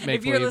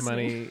If you're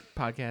listening.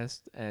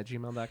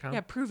 makebeleivemoneypodcast@gmail.com.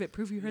 Yeah, prove it.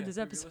 Prove you heard yeah, this prove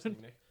you're episode.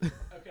 listening, Nick.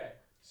 Okay,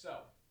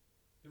 so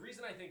The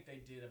reason I think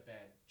they did a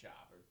bad job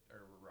or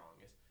were wrong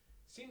is,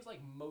 seems like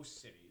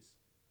most cities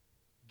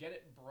get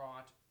it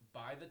brought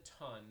by the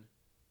ton,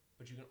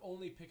 but you can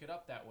only pick it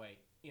up that way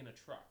in a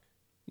truck.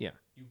 Yeah.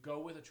 You go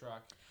with a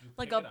truck. You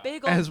Like pick a it up.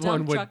 big old As one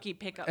dump would- trucky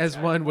pickup As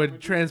truck. one would would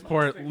do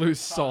transport most things loose with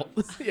salt.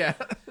 tons. Yeah.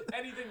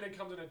 Anything that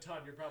comes in a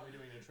ton, you're probably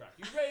doing in a truck.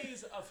 You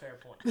raise a fair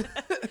point.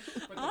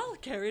 But I'll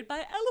carry it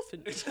by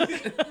elephant.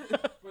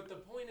 But the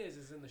point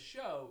is in the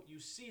show, you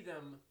see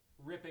them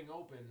ripping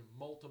open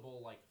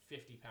multiple, like,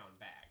 50-pound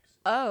bags.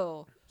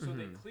 Oh. So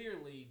they Mm-hmm.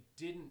 clearly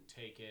didn't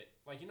take it.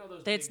 Like, you know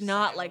those It's big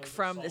not, silos like, of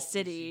from the salt you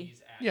city.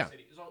 see at Yeah.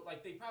 City. So,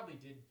 like, they probably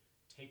did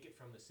take it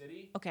from the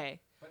city.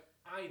 Okay. But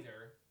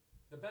either,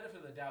 the benefit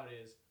of the doubt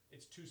is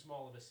it's too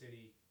small of a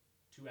city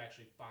to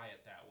actually buy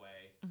it that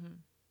way. Mhm.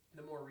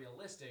 The more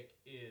realistic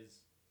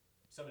is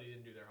somebody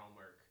didn't do their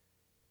homework,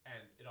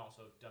 and it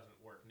also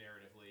doesn't work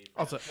narratively. for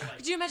Also- them to, like,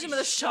 Could you imagine be with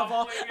a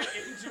shovel? shoveling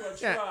it into a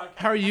Yeah. truck.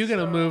 How are you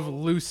gonna move So-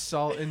 loose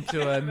salt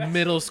into a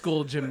middle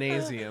school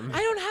gymnasium?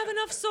 I don't have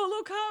enough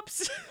solo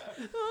cups.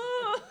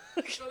 Oh.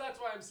 So that's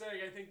why I'm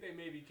saying I think they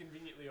maybe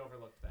conveniently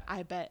overlooked that.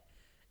 I bet.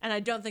 And I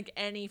don't think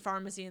any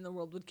pharmacy in the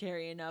world would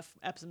carry enough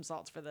Epsom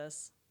salts for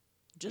this.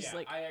 Just yeah,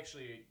 like I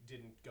actually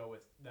didn't go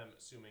with them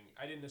assuming.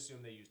 I didn't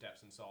assume they used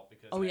Epsom salt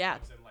because Oh, that yeah.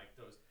 comes in like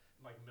those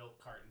like milk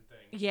carton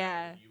things.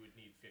 Yeah. that you would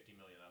need 50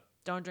 million of.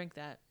 don't drink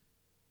that.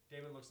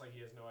 Damon looks like he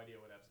has no idea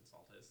what Epsom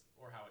salt is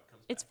or how it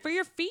comes. It's back for in.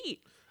 your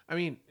feet. I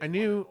mean, I It's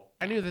knew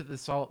wonderful. that the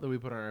salt that we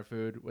put on our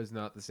food was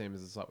not the same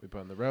as the salt we put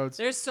on the roads.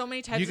 There's so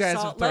many types You of guys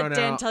salt. have thrown Let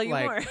Dan out, tell you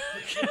like- more.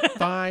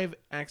 5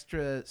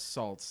 extra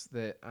salts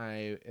that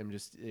I am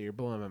just you're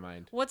blowing my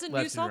mind. What's a new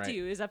left and salt to right.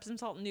 you? Is Epsom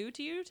salt new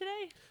to you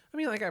today? I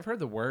mean, like I've heard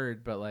the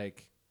word, but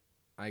like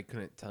I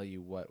couldn't tell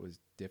you what was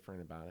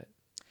different about it.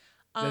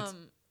 That's-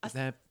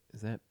 I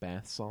Is that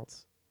bath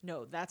salts?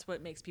 No, that's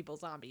what makes people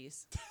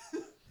zombies.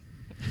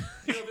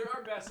 You know, there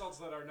are bath salts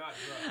that are not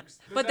drugs.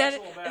 There's But that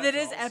actual bath that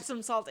is salts.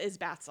 Epsom salt is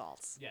bath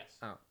salts. Yes.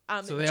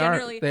 Oh, so they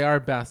generally, are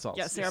bath salts.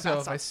 Yes, they are so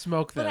bath if I salts.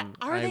 smoke But them,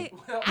 are they?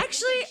 Well,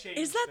 Actually, they is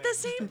changed that the things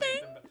same to make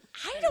thing? them-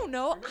 I Hey, don't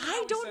know. remember how I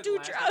we don't said do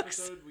last drugs.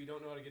 Episode, we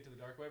don't know how to get to the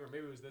dark web, or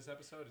maybe it was this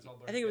episode. It's all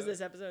blurred I think it was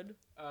together. this episode.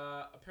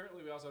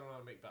 Apparently, we also don't know how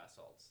to make bath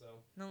salts, so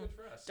No. good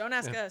for us. Don't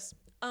ask Yeah. us.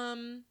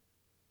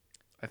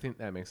 I think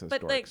that makes us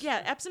But dorks. like,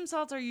 yeah, Epsom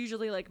salts are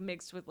usually like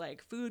mixed with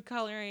like food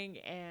coloring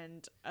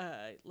and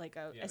like a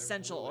Yeah, they're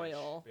essential bluish,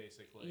 oil.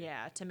 basically.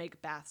 Yeah, to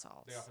make bath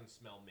salts. They often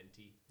smell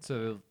minty.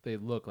 So they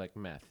look like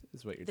meth,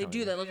 is what you're They telling do.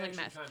 me. They look They like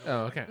actually meth kinda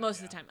Oh, look okay. like most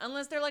of meth, the time,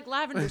 unless they're like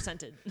lavender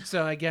scented.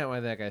 So I get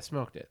why that guy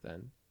smoked it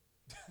then.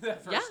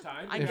 That Yeah, first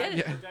time. I yeah, get he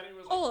it. looked at it and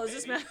was Oh, like,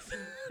 is this "Maybe."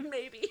 meth?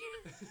 Maybe.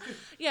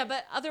 Yeah,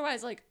 but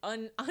otherwise, like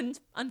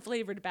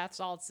unflavored bath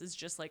salts is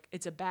just like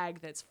it's a bag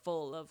that's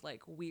full of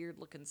like weird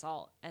looking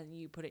salt, and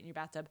you put it in your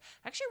bathtub.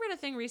 I actually read a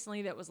thing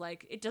recently that was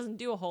like it doesn't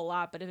do a whole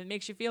lot, but if it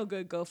makes you feel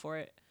good, go for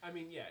it. I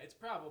mean, yeah, it's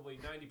probably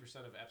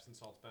 90% of Epsom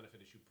salt's benefit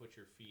is you put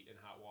your feet in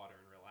hot water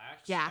and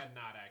relax. Yeah. And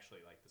not actually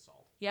like the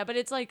salt. Yeah, but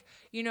it's like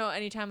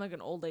anytime like an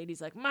old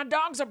lady's like my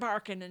dogs are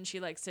barking, and she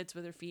like sits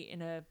with her feet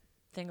in a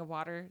thing of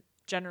water.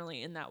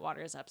 Generally, in that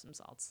water is Epsom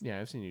salts.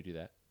 Yeah, I've seen you do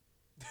that.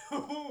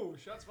 Ooh,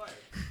 shots fired.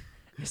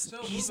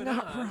 So He's moving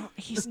not on. wrong.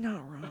 He's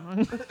not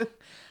wrong.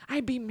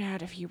 I'd be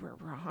mad if he were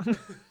wrong.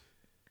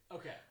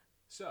 Okay,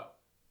 so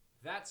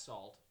that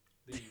salt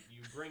that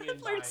you bring in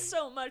I've by learned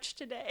so much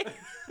today.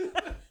 you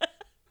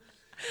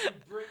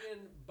bring in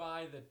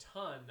by the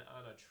ton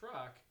on a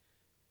truck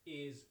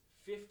is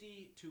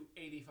 $50 to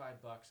 $85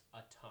 a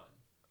ton.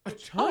 A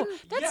ton?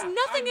 That's Yeah,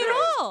 nothing I at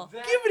know. all.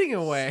 That Giving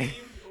away.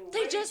 seemed They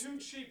way just- too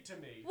cheap to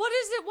me. What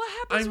is it? What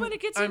happens when it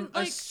gets I'm in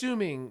like?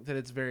 assuming that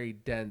it's very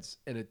dense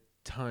and a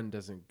ton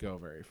doesn't go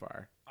very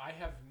far. I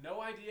have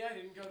no idea. I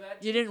didn't go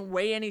that You deep. didn't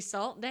weigh any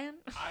salt, Dan?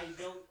 I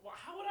don't. Well,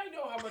 how would I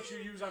know how much you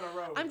use on a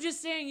road? I'm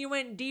just saying you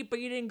went deep, but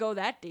you didn't go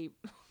that deep.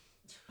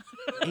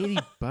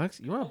 $80?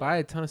 You want to buy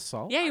a ton of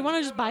salt? Yeah, you I want to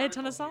do just have an buy a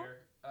ton of article salt? here,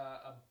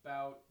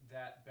 about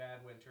that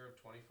bad winter of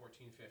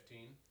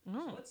 2014-15.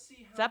 Oh. So let's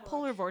see how Is that much-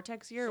 polar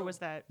vortex year, or So- was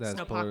that That's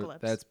snowpocalypse?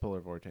 That's polar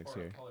vortex or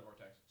here. polar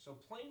vortex. So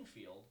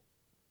Plainfield,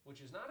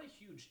 which is not a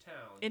huge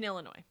town, in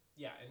Illinois.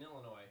 yeah, in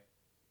Illinois,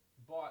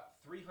 bought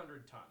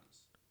 300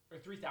 tons or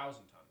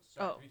 3,000 tons.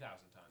 Sorry, Oh.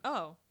 3,000 tons.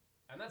 Oh,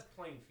 And that's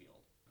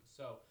Plainfield.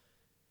 So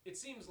it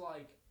seems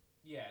like,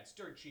 yeah, it's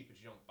dirt cheap, but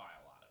you don't buy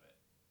a lot of it.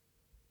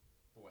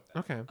 For what that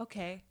Okay.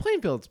 okay.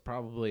 Plainfield's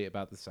probably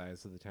about the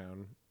size of the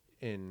town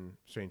in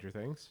Stranger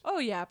Things. Oh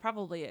yeah,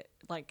 probably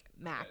like That's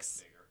max.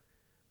 bigger.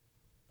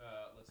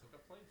 Let's look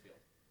up Plainfield.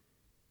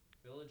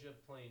 Village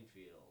of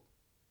Plainfield.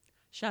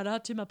 Shout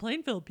out to my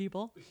Plainfield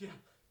people. Yeah,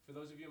 for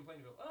those of you in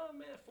Plainfield, oh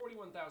man,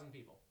 41,000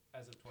 people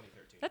as of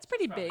 2013. That's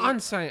pretty Probably- big. On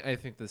site, I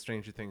think the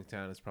Stranger Things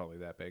town is probably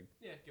that big.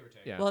 Yeah, give or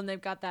take. Yeah. Well, and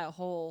they've got that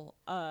whole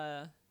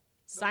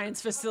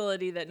science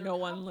facility that Their no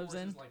one comp lives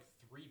force in. is like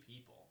 3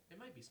 people. It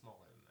might be smaller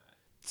than that.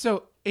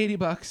 So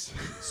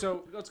 $80.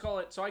 So let's call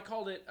it. So I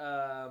called it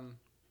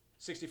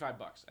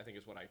 $65. I think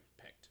is what I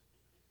picked.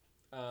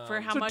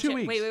 For how So much? 2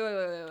 Wait, weeks. wait.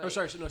 Oh,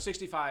 sorry. So no,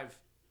 $65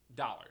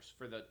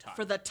 for the ton.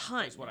 For the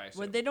ton. Is what I Well,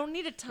 assumed. they don't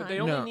need a ton. But they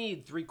only No.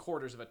 need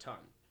 3/4 of a ton.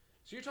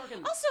 So you're talking.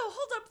 Also,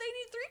 hold up. They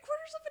need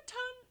 3/4 of a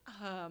ton.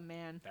 Oh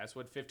man. That's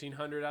what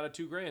 1,500 out of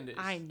 $2,000 is.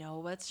 I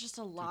know, but it's just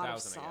a lot of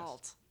 2,000, I guess.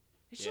 salt.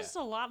 It's Yeah. just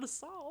a lot of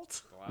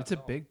salt. lot It's of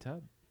a salt. big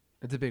tub.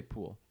 It's a big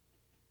pool.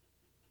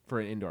 For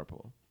an indoor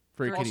pool.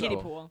 For a For a kiddie kiddie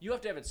pool. pool. You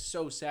have to have it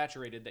so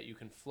saturated that you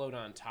can float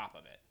on top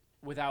of it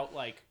without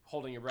like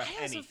holding your breath. I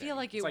also anything. feel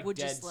like it's it would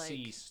Dead just, like-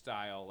 Sea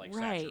style, like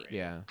Right. saturated.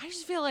 Yeah. I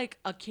just feel like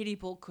a kiddie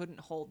pool couldn't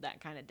hold that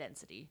kind of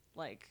density.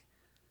 Like,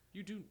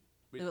 You do.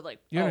 it would like.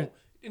 Yeah. Oh,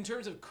 in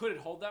terms of could it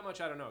hold that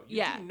much? I don't know. You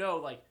Yeah. do know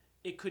like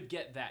it could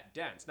get that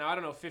dense. Now I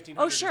don't know if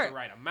 1,500 is sure. the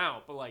right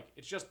amount, but like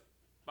it's just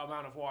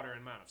amount of water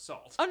and amount of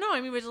salt. Oh no,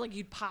 I mean, it's like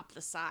you'd pop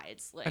the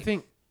sides. Like, I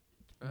think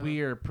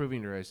we are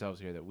proving to ourselves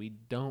here that we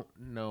don't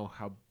know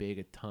how big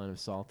a ton of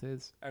salt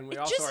is. And we It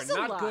also just are is a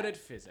not lot. good at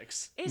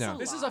physics. it's No. a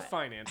This is a lot.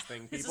 finance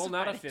thing, This is people, a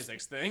not a finance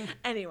physics thing.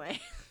 Anyway,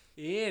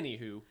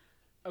 Anywho,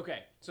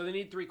 okay, so they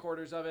need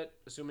 3/4 of it.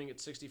 Assuming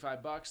it's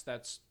 $65,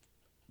 that's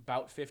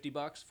about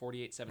 $50,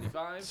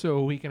 $48.75. So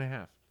a week and a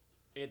half.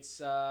 It's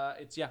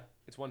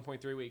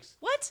 1.3 weeks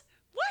what?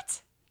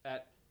 What?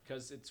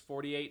 because it's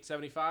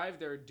 $48.75.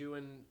 They're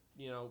doing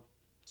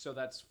so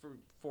that's for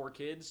 4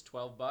 kids,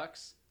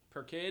 $12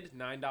 per kid,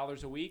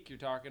 $9 a week. You're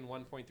talking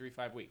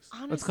 1.35 weeks.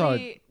 Let's call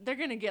Honestly, they're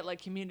gonna get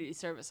like community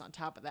service on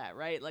top of that,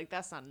 right? Like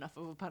that's not enough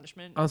of a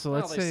punishment. Also,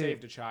 Well, let's they say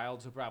saved a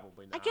child, so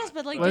probably not. I guess,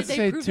 but like, let's did they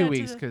say prove 2 that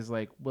weeks to the... because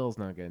like Will's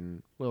not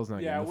getting the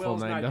Yeah, full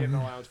Will's not $9. getting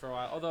allowance for a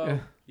while. Although,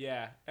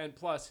 yeah, and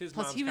plus his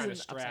Plus, mom's he was kind in of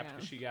the upside strapped down.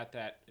 because she got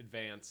that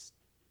advance.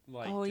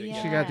 Like, Oh, to yeah.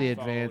 get She got the phone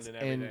advance, and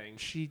and everything.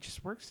 she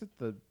just works at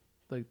the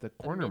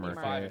corner mini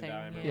market. market Five thing,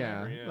 dime or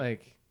Yeah, whatever,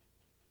 like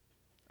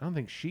I don't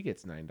think she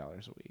gets $9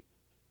 a week.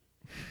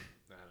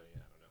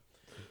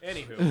 I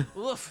don't know. Anywho,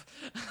 Oof.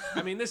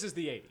 I mean, this is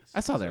the 80s. I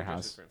saw their so adjusted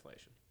house. for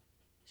inflation.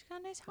 She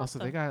got a nice house. Also,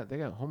 though. they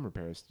got home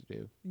repairs to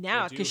do.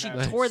 now They do because she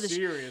have tore the.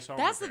 serious home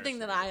That's the repairs thing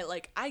that to do. I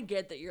like. I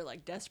get that you're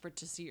like desperate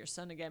to see your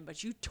son again,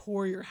 but you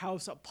tore your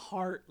house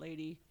apart,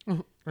 lady.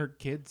 Her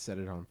kid set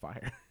it on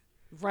fire.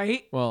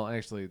 Right? Well,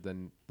 actually,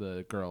 then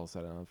the girl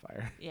set it on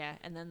fire. Yeah,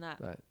 and then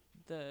But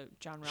the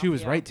John. she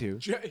was Ralphio. right to.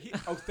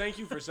 Thank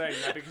you for saying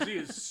that because he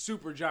is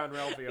super John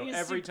Ralphio. He is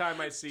Every super-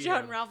 time I see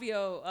John him,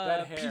 Ralphio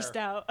that hair. pieced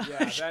out.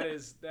 yeah,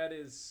 that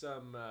is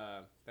some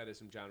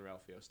John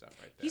Ralphio stuff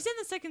right there. He's in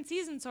the second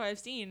season, so I've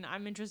seen.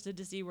 I'm interested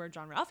to see where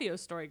John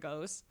Ralphio's story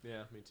goes.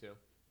 Yeah, me too.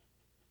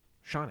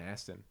 Sean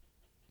Astin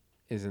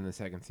is in the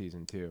second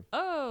season too.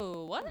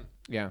 Oh, what?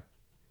 Yeah,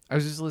 I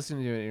was just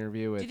listening to an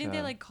interview with. Do you think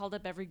they like called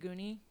up every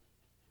Goonie?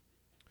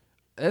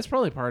 That's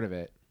probably part of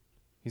it.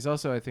 He's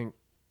also, I think,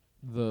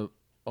 the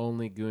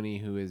only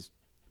Goonie who is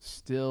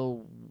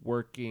still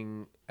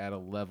working at a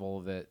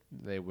level that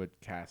they would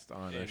cast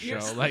on a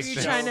You're- show like you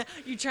this.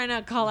 trying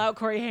to call out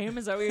Corey Haim?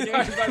 Is that what you're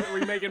doing? Are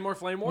we making more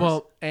Flame Wars?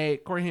 Well, A,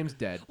 Corey Haim's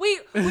dead.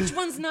 Wait, which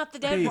one's not the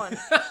dead B, one?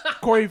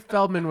 Corey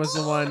Feldman was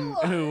the one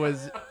who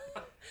was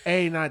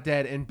A, not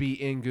dead, and B,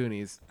 in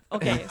Goonies.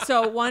 Okay,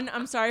 so one,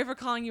 I'm sorry for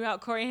calling you out,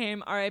 Corey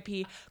Haim,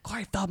 R.I.P.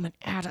 Corey Feldman,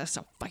 add us,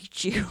 I'll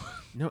fight you.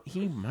 No,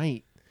 he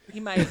might. He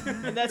might.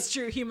 That's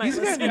true. He might. He's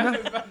got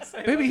listen.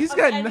 no- baby, he's Of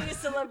got any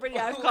celebrity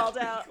I've called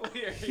out.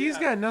 he's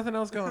got nothing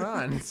else going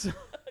on. So,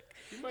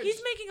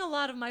 He's making a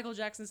lot of Michael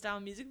Jackson style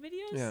music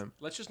videos. yeah.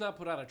 Let's just not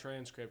put out a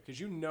transcript because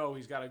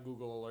he's got a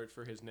Google alert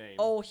for his name.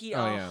 Oh, he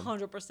Oh, yeah.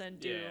 100%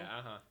 do. yeah,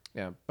 uh-huh.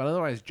 Yeah, but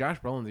otherwise, Josh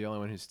Brolin's the only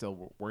one who's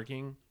still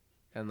working,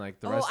 and like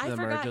the Oh, rest I of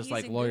them are forgot just he's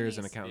like in lawyers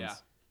and Goonies.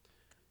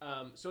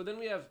 accountants. So then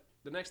we have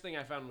the next thing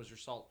I found was your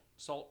salt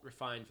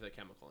refined for the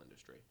chemical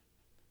industry.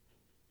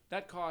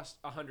 That cost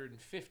 $150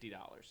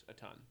 a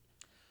ton,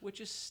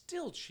 which is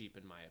still cheap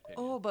in my opinion.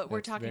 Oh, but we're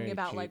That's talking very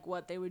about cheap. like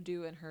what they would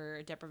do in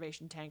her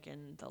deprivation tank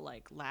in the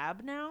like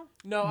lab now.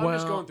 No, I'm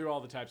just Well- going through all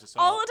the types of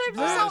salt. All the types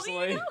of salt you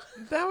Honestly.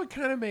 know? That would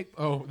kind of make.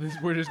 Oh,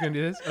 we're just gonna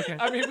do this. Okay.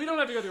 I mean, we don't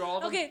have to go through all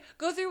of them. Okay,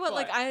 go through what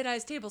like But-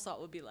 iodized table salt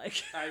would be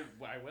like. I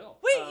will.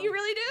 Wait, you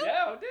really do?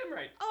 Yeah, damn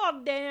right.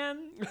 Oh,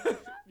 Dan.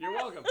 You're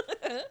welcome.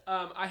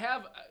 I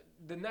have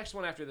the next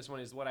one after this one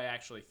is what I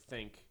actually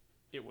think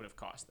it would have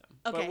cost them.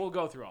 Okay. But we'll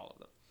go through all of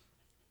them.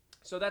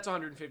 So that's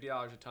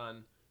 $150 a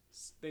ton.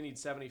 They need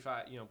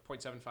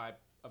 0.75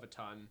 of a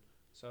ton.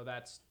 So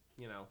that's,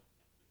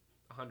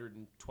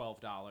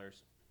 $112.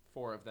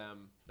 4 of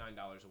them,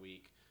 $9 a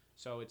week.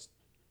 So it's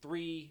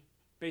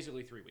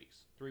basically 3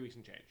 weeks. 3 weeks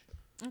and change.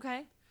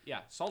 Okay.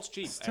 Yeah, salt's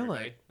cheap, Still,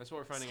 everybody. like- That's what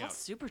we're finding Salt's out.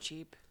 super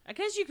cheap. I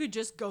guess you could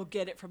just go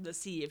get it from the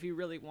sea if you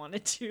really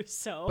wanted to.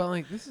 So. But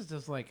like, this is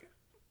just like,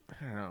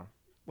 I don't know,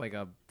 like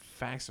a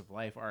facts of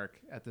life arc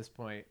at this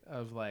point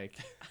of like,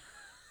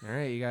 all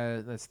right,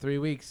 that's 3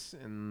 weeks,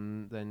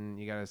 and then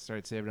you gotta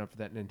start saving up for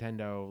that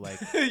Nintendo. Like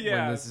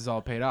Yeah. when this is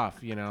all paid off,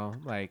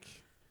 like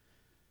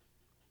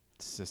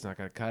it's just not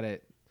gonna cut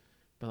it.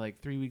 But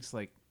like 3 weeks,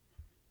 like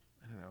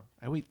I don't know,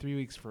 I wait 3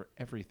 weeks for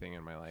everything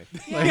in my life.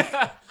 Like,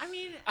 I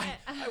mean,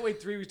 I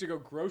wait 3 weeks to go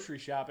grocery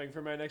shopping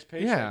for my next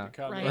paycheck Yeah. to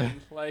come Right.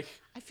 in. Like,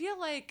 I feel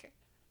like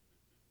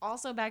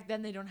also back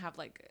then they don't have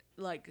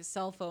like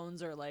cell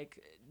phones or like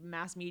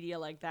mass media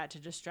like that to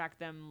distract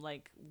them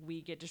like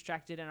we get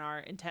distracted and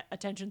our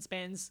attention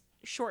spans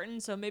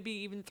shortened, so maybe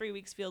even 3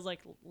 weeks feels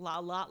like a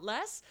lot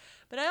less.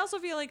 But I also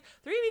feel like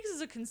 3 weeks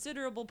is a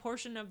considerable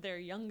portion of their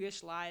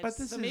youngish lives. But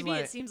this so is maybe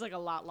like- it seems like a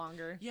lot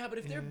longer. Yeah, but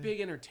if their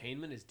big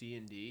entertainment is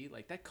D&D,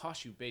 like that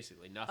costs you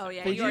basically nothing. Oh,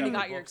 yeah, you already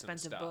got your Books and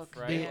expensive stuff, book.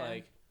 right? Yeah.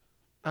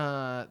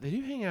 Like, They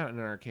do hang out in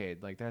an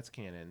arcade, like that's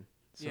canon.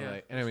 So Yeah,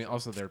 like, and I mean,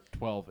 also they're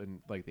 12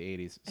 in like the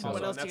 80s. So what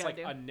also, else do that's you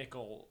gotta like do? a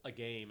nickel a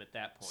game at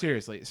that point.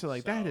 seriously, so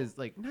like that So- is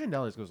like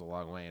 $9 goes a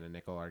long way in a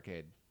nickel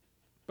arcade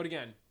But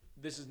again,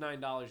 this is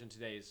 $9 in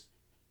today's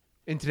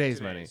in today's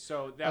today. money.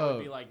 So that Oh.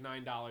 would be like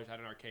 $9 at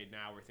an arcade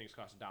now, where things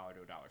cost $1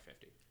 to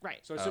 $1.50. Right.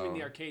 So assuming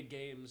the Oh. arcade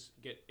games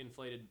get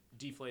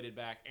deflated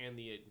back,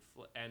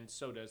 and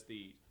so does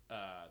the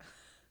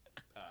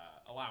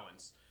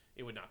allowance,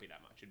 it would not be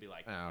that much. It'd be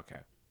like Oh, okay.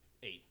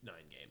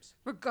 8-9 games.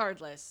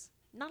 Regardless,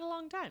 not a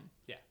long time.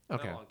 Yeah,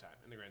 Okay. not a long time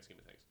in the grand scheme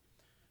of things.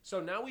 So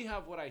now we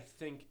have what I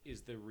think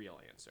is the real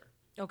answer,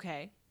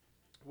 Okay.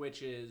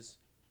 which is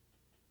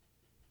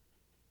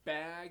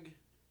bag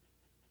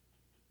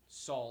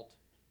salt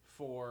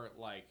for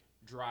like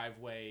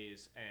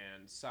driveways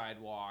and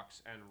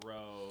sidewalks and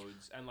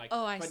roads and like,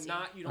 Oh, I but see.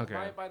 not, you don't Okay.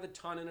 buy it by the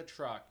ton in a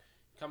truck.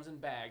 It comes in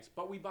bags,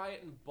 but we buy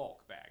it in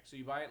bulk bags. So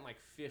you buy it in like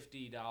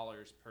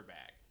 $50 per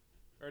bag.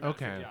 Or not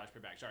Okay. $50 per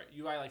bag. Sorry,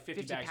 you buy like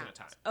 50 bags pounds.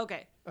 at a time.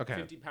 Okay. Okay.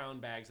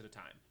 50-pound bags at a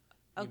time.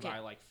 You Okay. buy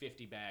like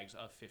 50 bags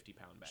of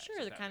 50-pound bags. Sure,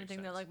 if the that kind of makes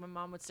thing that sense. like my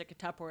mom would stick a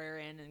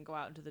Tupperware in and go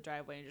out into the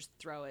driveway and just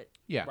throw it.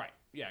 Yeah. Right.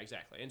 Yeah,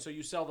 exactly. And so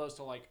you sell those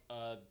to like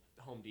a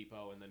Home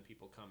Depot, and then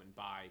people come and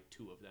buy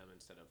 2 of them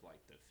instead of like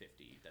the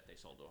 50 that they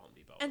sold to a Home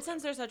Depot. And or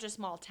since whatever. they're such a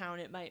small town,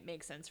 it might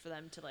make sense for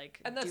them to like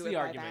And that's do the it by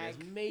argument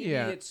bag. is maybe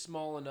Yeah. it's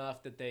small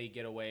enough that they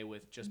get away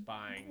with just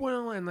buying.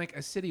 Well, and like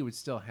a city would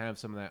still have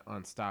some of that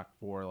on stock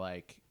for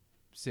like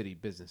city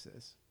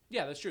businesses.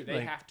 Yeah, that's true. They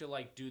Like- have to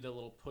like do the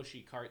little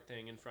pushy cart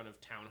thing in front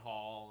of town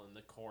hall and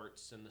the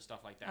courts and the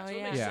stuff like that. Oh, so it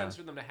yeah. makes Yeah. sense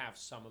for them to have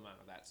some amount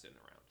of that sitting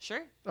around.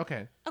 Sure.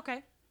 Okay.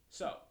 Okay.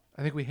 So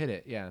I think we hit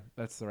it. Yeah,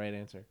 that's the right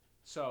answer.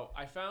 So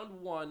I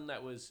found one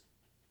that was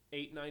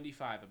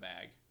 $8.95 a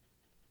bag,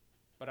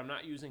 but I'm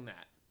not using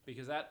that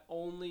because that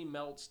only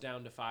melts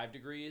down to 5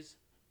 degrees.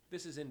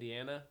 This is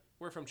Indiana.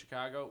 We're from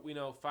Chicago. We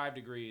know 5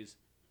 degrees,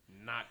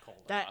 not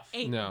cold That enough.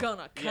 ain't No.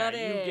 gonna cut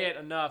it. You get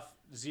enough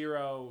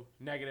 0,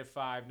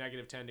 -5,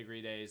 -10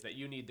 degree days that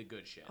you need the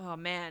good shit. Oh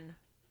man,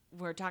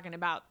 we're talking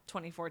about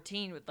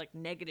 2014 with like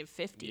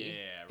 -50.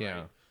 Yeah, right.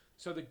 Yeah.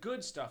 So the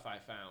good stuff I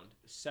found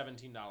is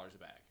 $17 a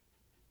bag.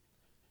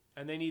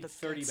 And they need The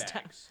 30 good stuff.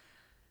 bags,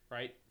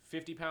 right?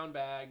 50-pound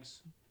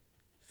bags,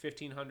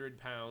 1,500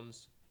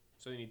 pounds.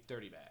 So they need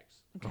 30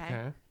 bags.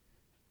 Okay.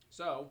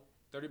 So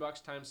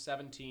 $30 times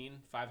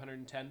 17,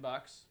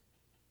 $510.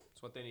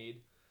 That's what they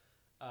need.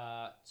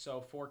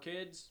 So 4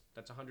 kids,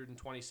 that's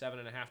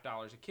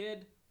 $127.50 a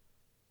kid.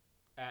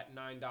 At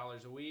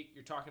 $9 a week,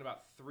 you're talking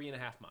about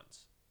 3.5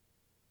 months.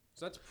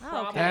 So that's Oh, okay.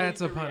 probably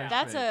That's a the punishment.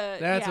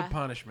 reality. That's yeah. a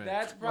punishment.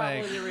 That's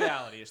probably Like, the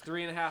reality. It's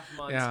 3.5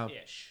 months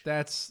ish.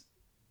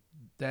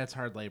 that's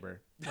hard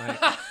labor. Like,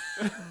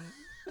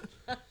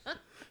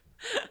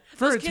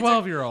 for Those a kids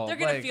 12-year-old. They're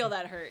gonna like, feel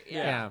that hurt.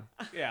 Yeah.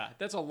 Yeah. Yeah,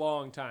 that's a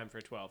long time for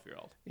a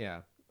 12-year-old.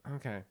 Yeah.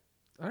 Okay.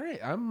 All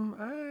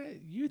right.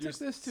 You took Just-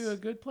 this to a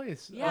good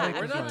place. I Yeah, like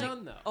We're this not one.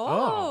 done though.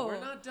 Oh. We're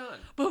not done.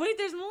 But wait,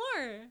 there's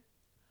more.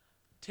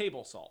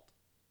 Table salt.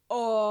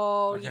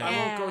 Oh Okay. yeah. I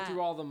won't go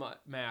through all the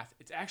math.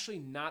 It's actually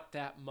not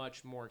that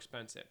much more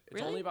expensive. It's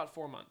Really? only about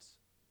 4 months.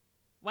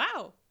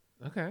 Wow.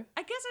 Okay.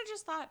 I guess I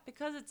just thought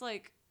because it's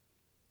like,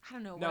 I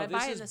don't know. When No, I buy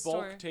this it in the is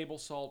bulk store. table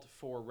salt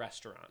for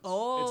restaurants.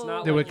 Oh. It's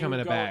not They like would you come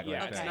in a go- bag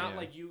Yeah, like it's that, not yeah.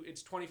 like you.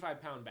 It's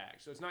 25-pound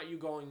bags, so it's not you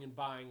going and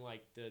buying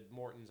like the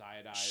Morton's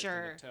iodized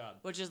Sure. in the tub.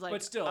 Which is like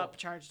But still,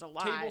 upcharged a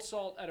lot. Table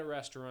salt at a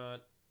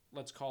restaurant.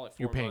 Let's call it 4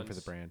 You're paying months. for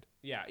the brand.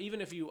 Yeah, even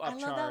if you I love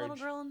that little upcharge,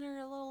 girl in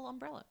her little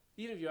umbrella.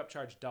 even if you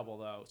upcharge double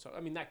though. So I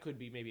mean that could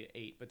be maybe at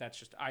 8, but that's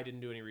just I didn't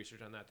do any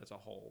research on that. That's a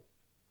whole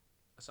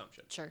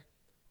assumption. Sure.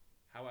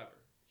 However,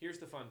 here's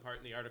the fun part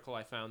in the article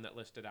I found that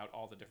listed out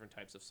all the different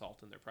types of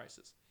salt and their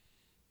prices.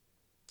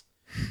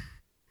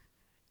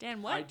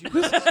 Dan, what? I do.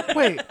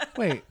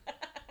 Wait.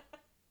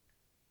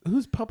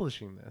 Who's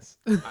publishing this?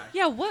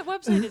 Yeah, what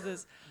website is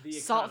this? The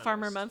Salt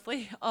Farmer Economist.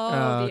 Monthly. Oh, The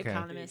okay. The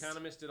Economist.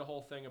 Economist did a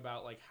whole thing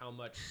about like how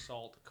much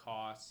salt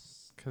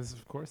costs Because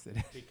of course they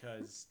did.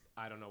 because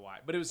I don't know why,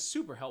 but it was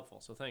super helpful.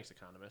 So thanks,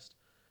 Economist.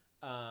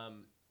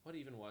 What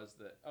even was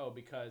the? Oh,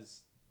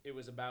 because it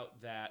was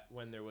about that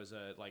when there was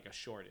a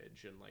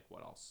shortage and like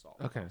what all salt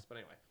Okay. costs. But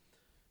anyway,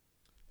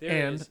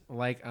 there And is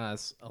like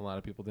us, a lot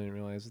of people didn't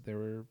realize that there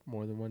were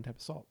more than one type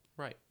of salt.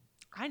 right.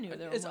 I knew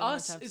there Is was one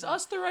us type of is salt.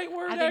 us the right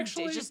word I think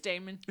actually? it's just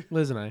Damon.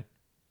 Liz and I.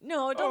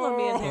 No, don't let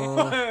me in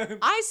here. Oh.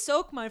 I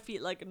soak my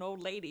feet like an old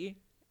lady,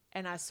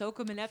 and I soak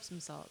them in Epsom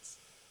salts.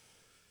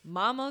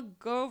 Mama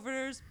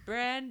Governor's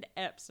brand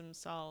Epsom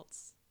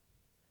salts.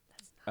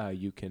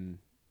 You can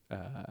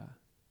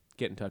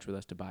get in touch with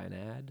us to buy an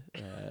ad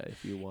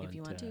if you want.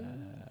 you want to,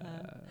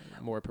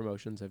 more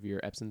promotions of your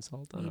Epsom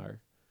salt on we- our.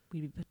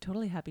 We'd be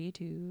totally happy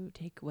to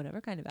take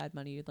whatever kind of ad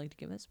money you'd like to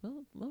give us.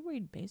 We'll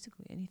read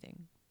basically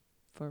anything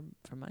for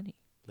money.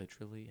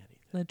 Literally anything.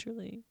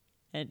 Literally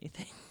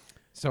anything.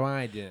 So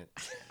I didn't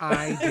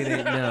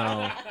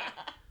know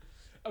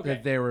Okay.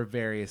 that there were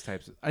various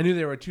types. I knew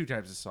there were 2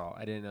 types of salt.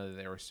 I didn't know that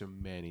there were so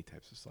many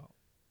types of salt.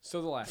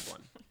 So the last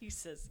one. He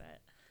says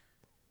that.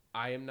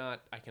 I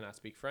cannot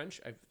speak French.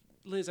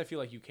 Liz, I feel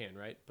like you can,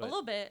 right? A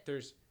little bit.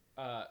 There's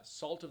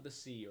salt of the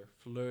sea or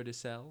fleur de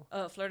sel.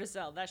 Oh, fleur de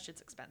sel. That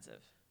shit's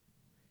expensive.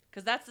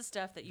 Because that's the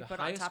stuff that you The put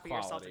on highest top of your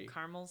quality. salted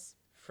caramels.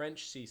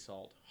 French sea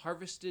salt,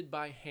 harvested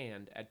by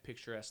hand at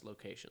picturesque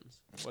locations.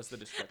 What's the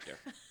descriptor?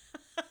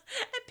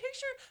 And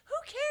picture, who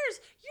cares?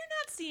 You're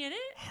not seeing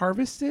it.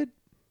 Harvested?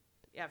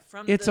 Yeah,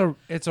 from It's the,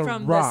 a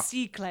from rock. the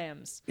sea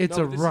clams. It's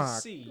No, a but this rock.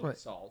 is sea What?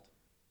 salt.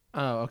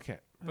 Oh, okay.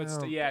 But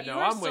Oh, yeah, you no,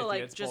 are I'm still with like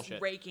you. It's just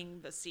bullshit.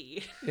 raking the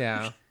sea.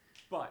 yeah.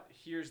 But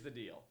here's the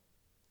deal: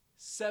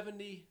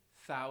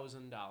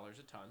 $70,000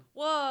 a ton.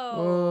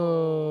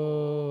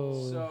 Whoa.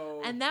 Oh.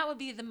 So And that would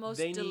be the most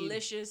They need-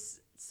 delicious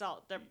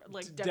salt,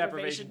 like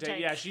deprivation tank.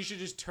 Yeah, she should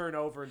just turn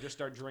over and just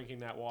start drinking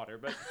that water.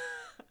 But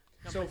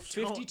so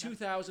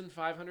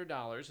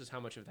 $52,500 is how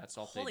much of that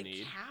salt Holy they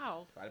need.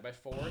 cow. Divided by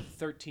 4,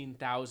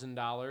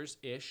 $13,000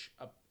 ish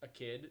a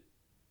kid.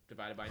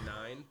 Divided by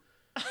 9,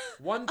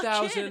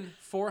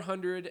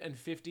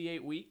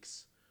 1,458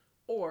 weeks,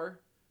 or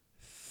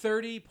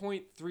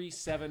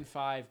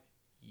 30.375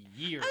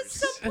 years. At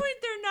some point,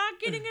 they're not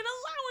getting an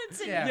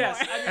allowance Yeah. anymore. Yes,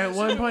 I mean, At so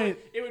one point-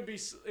 it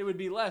would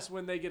be less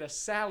when they get a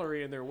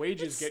salary and their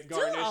wages get Still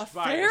garnished a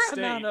by fair the state.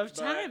 amount of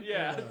but time.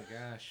 Yeah, Oh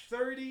gosh.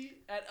 30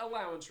 at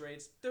allowance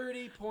rates,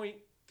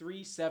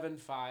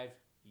 30.375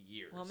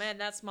 years. Well, man,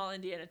 that small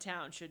Indiana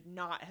town should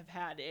not have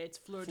had its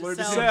fleur Fleur de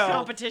de sel sel.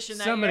 competition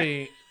that year.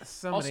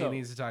 Somebody Also-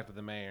 needs to talk to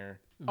the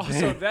mayor.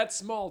 Also, that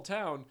small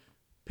town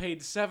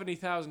paid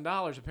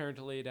 $70,000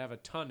 apparently to have a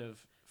ton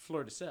of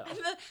fleur de sel. And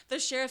the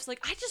sheriff's like,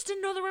 I just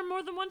didn't know there were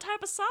more than one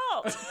type of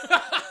salt.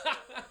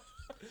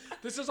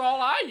 This is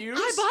all I use.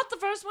 I bought the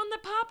first one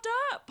that popped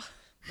up.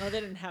 No,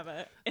 they didn't have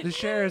it. the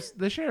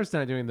sheriff's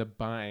not doing the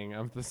buying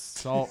of the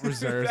salt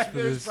reserves for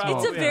There's this probably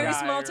small It's a very guy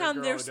town. small or town.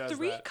 girl There's who does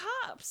 3 that.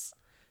 cops.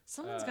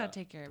 Someone's got to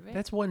take care of it.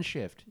 That's one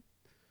shift.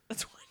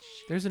 That's one.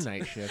 There's a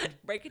night shift.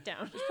 Break it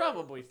down. There's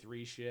probably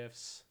 3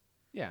 shifts,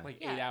 Yeah.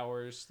 like Yeah. 8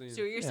 hours. So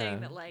you're Yeah.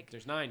 saying that like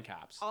There's 9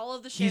 cops. all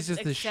of the He's shifts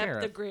just the except the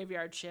sheriff.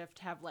 graveyard shift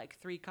have like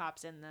 3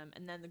 cops in them,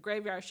 and then the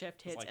graveyard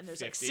shift hits like and there's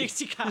 50. like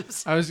 60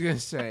 cops. I was gonna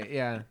say,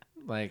 yeah,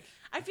 like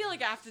I feel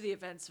like after the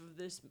events of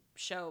this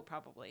show,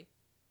 probably.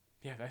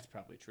 Yeah, that's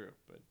probably true.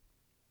 But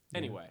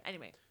anyway,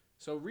 Anyway,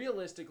 so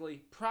realistically,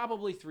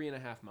 probably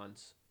 3.5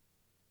 months.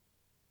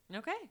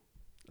 okay.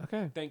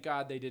 okay. Thank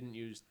God they didn't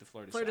use the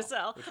fleur de Fleur de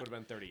sel. which would have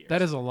been 30 years.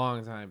 That is a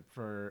long time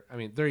for. I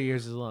mean, 30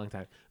 years is a long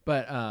time,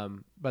 but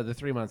the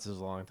 3 months is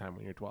a long time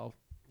when you're 12.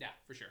 Yeah,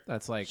 for sure.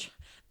 That's like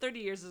 30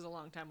 years is a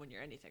long time when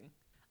you're anything.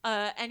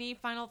 Any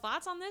final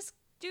thoughts on this,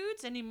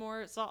 dudes? Any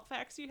more salt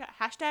facts you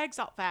hashtag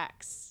salt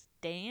facts.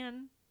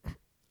 Dan?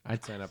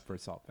 I'd sign up for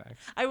Salt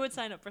Facts. I would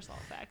sign up for salt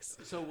facts.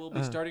 So we'll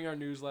be starting our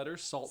newsletter,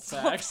 Salt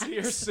Salt Facts,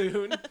 here Facts.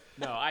 soon.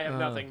 No, I have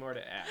nothing more to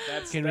add.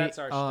 That's Can our we?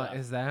 stuff.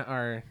 Is that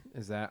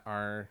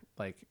our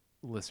like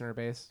listener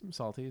base?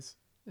 Salties.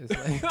 Is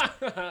like,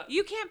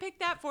 You can't pick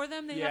that for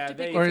them. They have to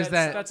pick Or it. is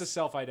that- that's a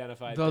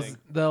self-identified those thing?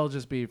 they'll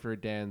just be for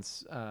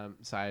Dan's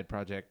side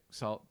project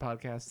Salt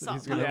podcast that Salt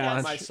he's gonna podcast. Yeah,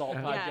 launch. my Salt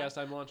Uh, podcast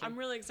I'm launching. I'm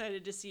really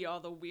excited to see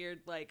all the weird,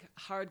 like,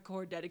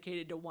 hardcore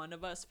dedicated to one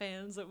of us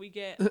fans that we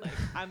get.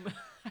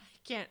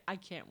 Like, I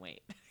can't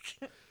wait.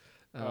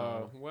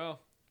 Oh,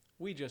 well,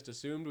 we just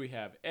assumed we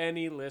have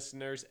any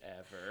listeners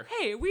ever.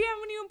 Hey, we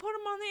haven't even put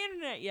them on the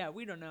internet yet.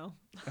 We don't know.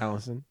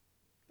 Allison.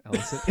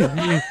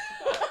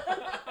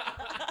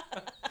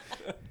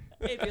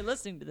 If you're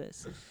listening to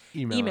this,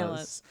 email email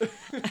us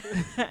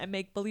at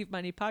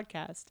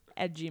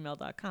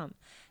makebelievemoneypodcast@gmail.com.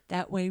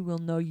 That way we'll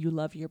know you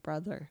love your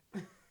brother.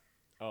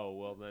 Oh,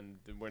 well, then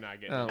we're not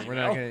getting Oh, an we're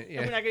email. not gonna. We're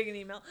Yeah, not getting an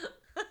email.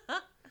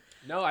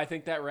 No, I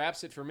think that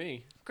wraps it for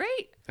me.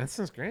 Great. that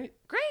sounds great.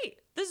 Great.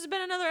 This has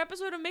been another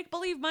episode of Make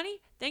Believe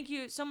Money. Thank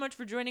you so much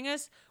for joining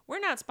us. We're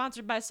not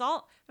sponsored by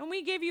Salt, and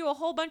we gave you a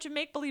whole bunch of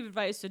make believe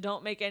advice, so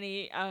don't make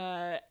any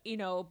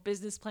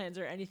business plans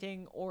or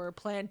anything, or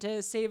plan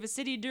to save a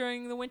city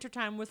during the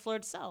wintertime with Fleur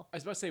de Sel. I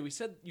was about to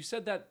say, you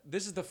said that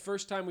this is the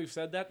first time we've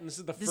said that, and this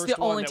is the This is first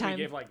the one only that time. we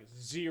gave like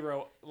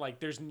 0. Like,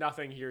 there's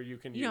nothing here you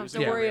can You don't have use.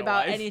 to in worry real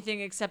about life.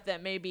 anything except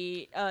that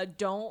maybe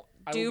don't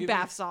I will do give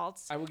bath you-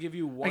 salts. I will give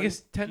you one. I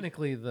guess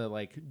technically the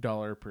like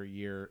 $1 per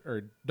year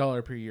or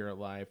 $1 per year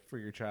alive for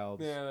your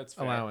child's Yeah, that's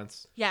fair.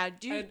 allowance. Yeah,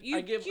 And you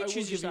I will choose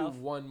give yourself.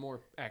 you one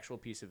more actual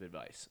piece of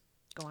advice,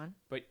 Go on.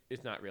 but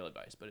it's not real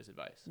advice, but it's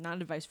advice.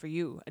 Not advice for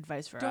you,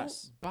 advice for Don't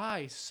us.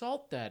 buy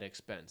salt that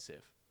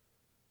expensive.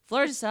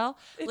 Fleur de Sel,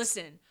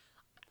 listen.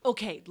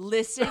 Okay,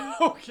 listen.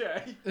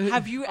 Okay.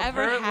 Have you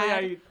ever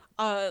Apparently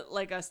had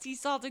like a sea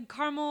salted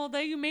caramel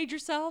that you made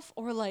yourself?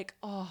 Or like,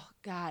 oh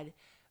God,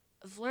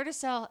 Fleur de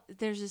Sel,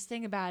 there's this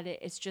thing about it.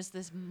 It's just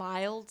this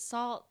mild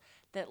salt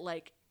that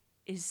like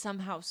is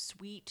somehow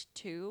sweet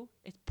too.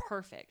 It's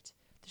perfect.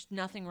 There's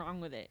nothing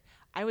wrong with it.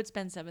 I would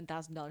spend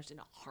 $7,000 in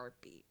a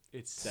heartbeat.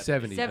 It's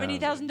 $70,000.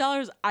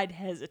 $70,000, I'd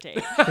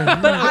hesitate.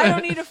 But I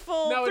don't need a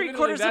full No,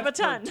 3/4 of a that's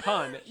ton. per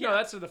ton. No,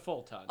 that's for the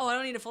full ton. Oh, I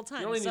don't need a full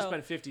ton. you only need to so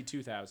spend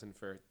 $52,000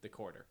 for the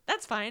quarter.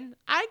 that's fine.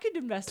 I could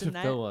invest To in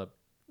that. fill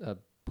a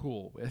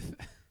pool with.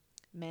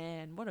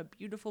 Man, what a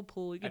beautiful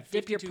pool. You could At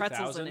dip your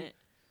pretzels in 52,000, it.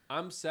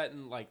 I'm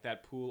setting like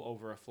that pool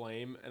over a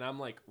flame, and I'm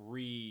like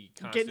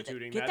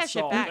reconstituting get that that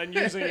shit salt back. and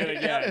using it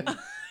again.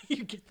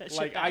 You get that shit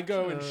Like back. I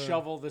go and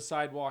shovel the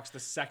sidewalks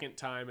the second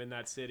time in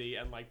that city,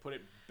 and like put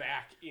it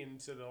back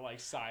into the like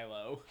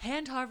silo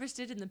Hand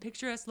harvested in the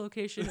picturesque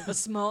location of a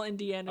small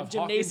Indiana of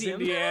Hawkins,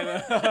 gymnasium.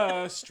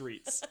 Indiana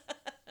streets.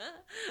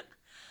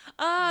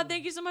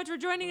 Thank you so much for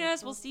joining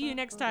us. We'll see you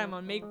next time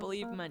on Make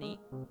Believe Money.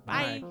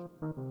 Bye.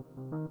 Bye.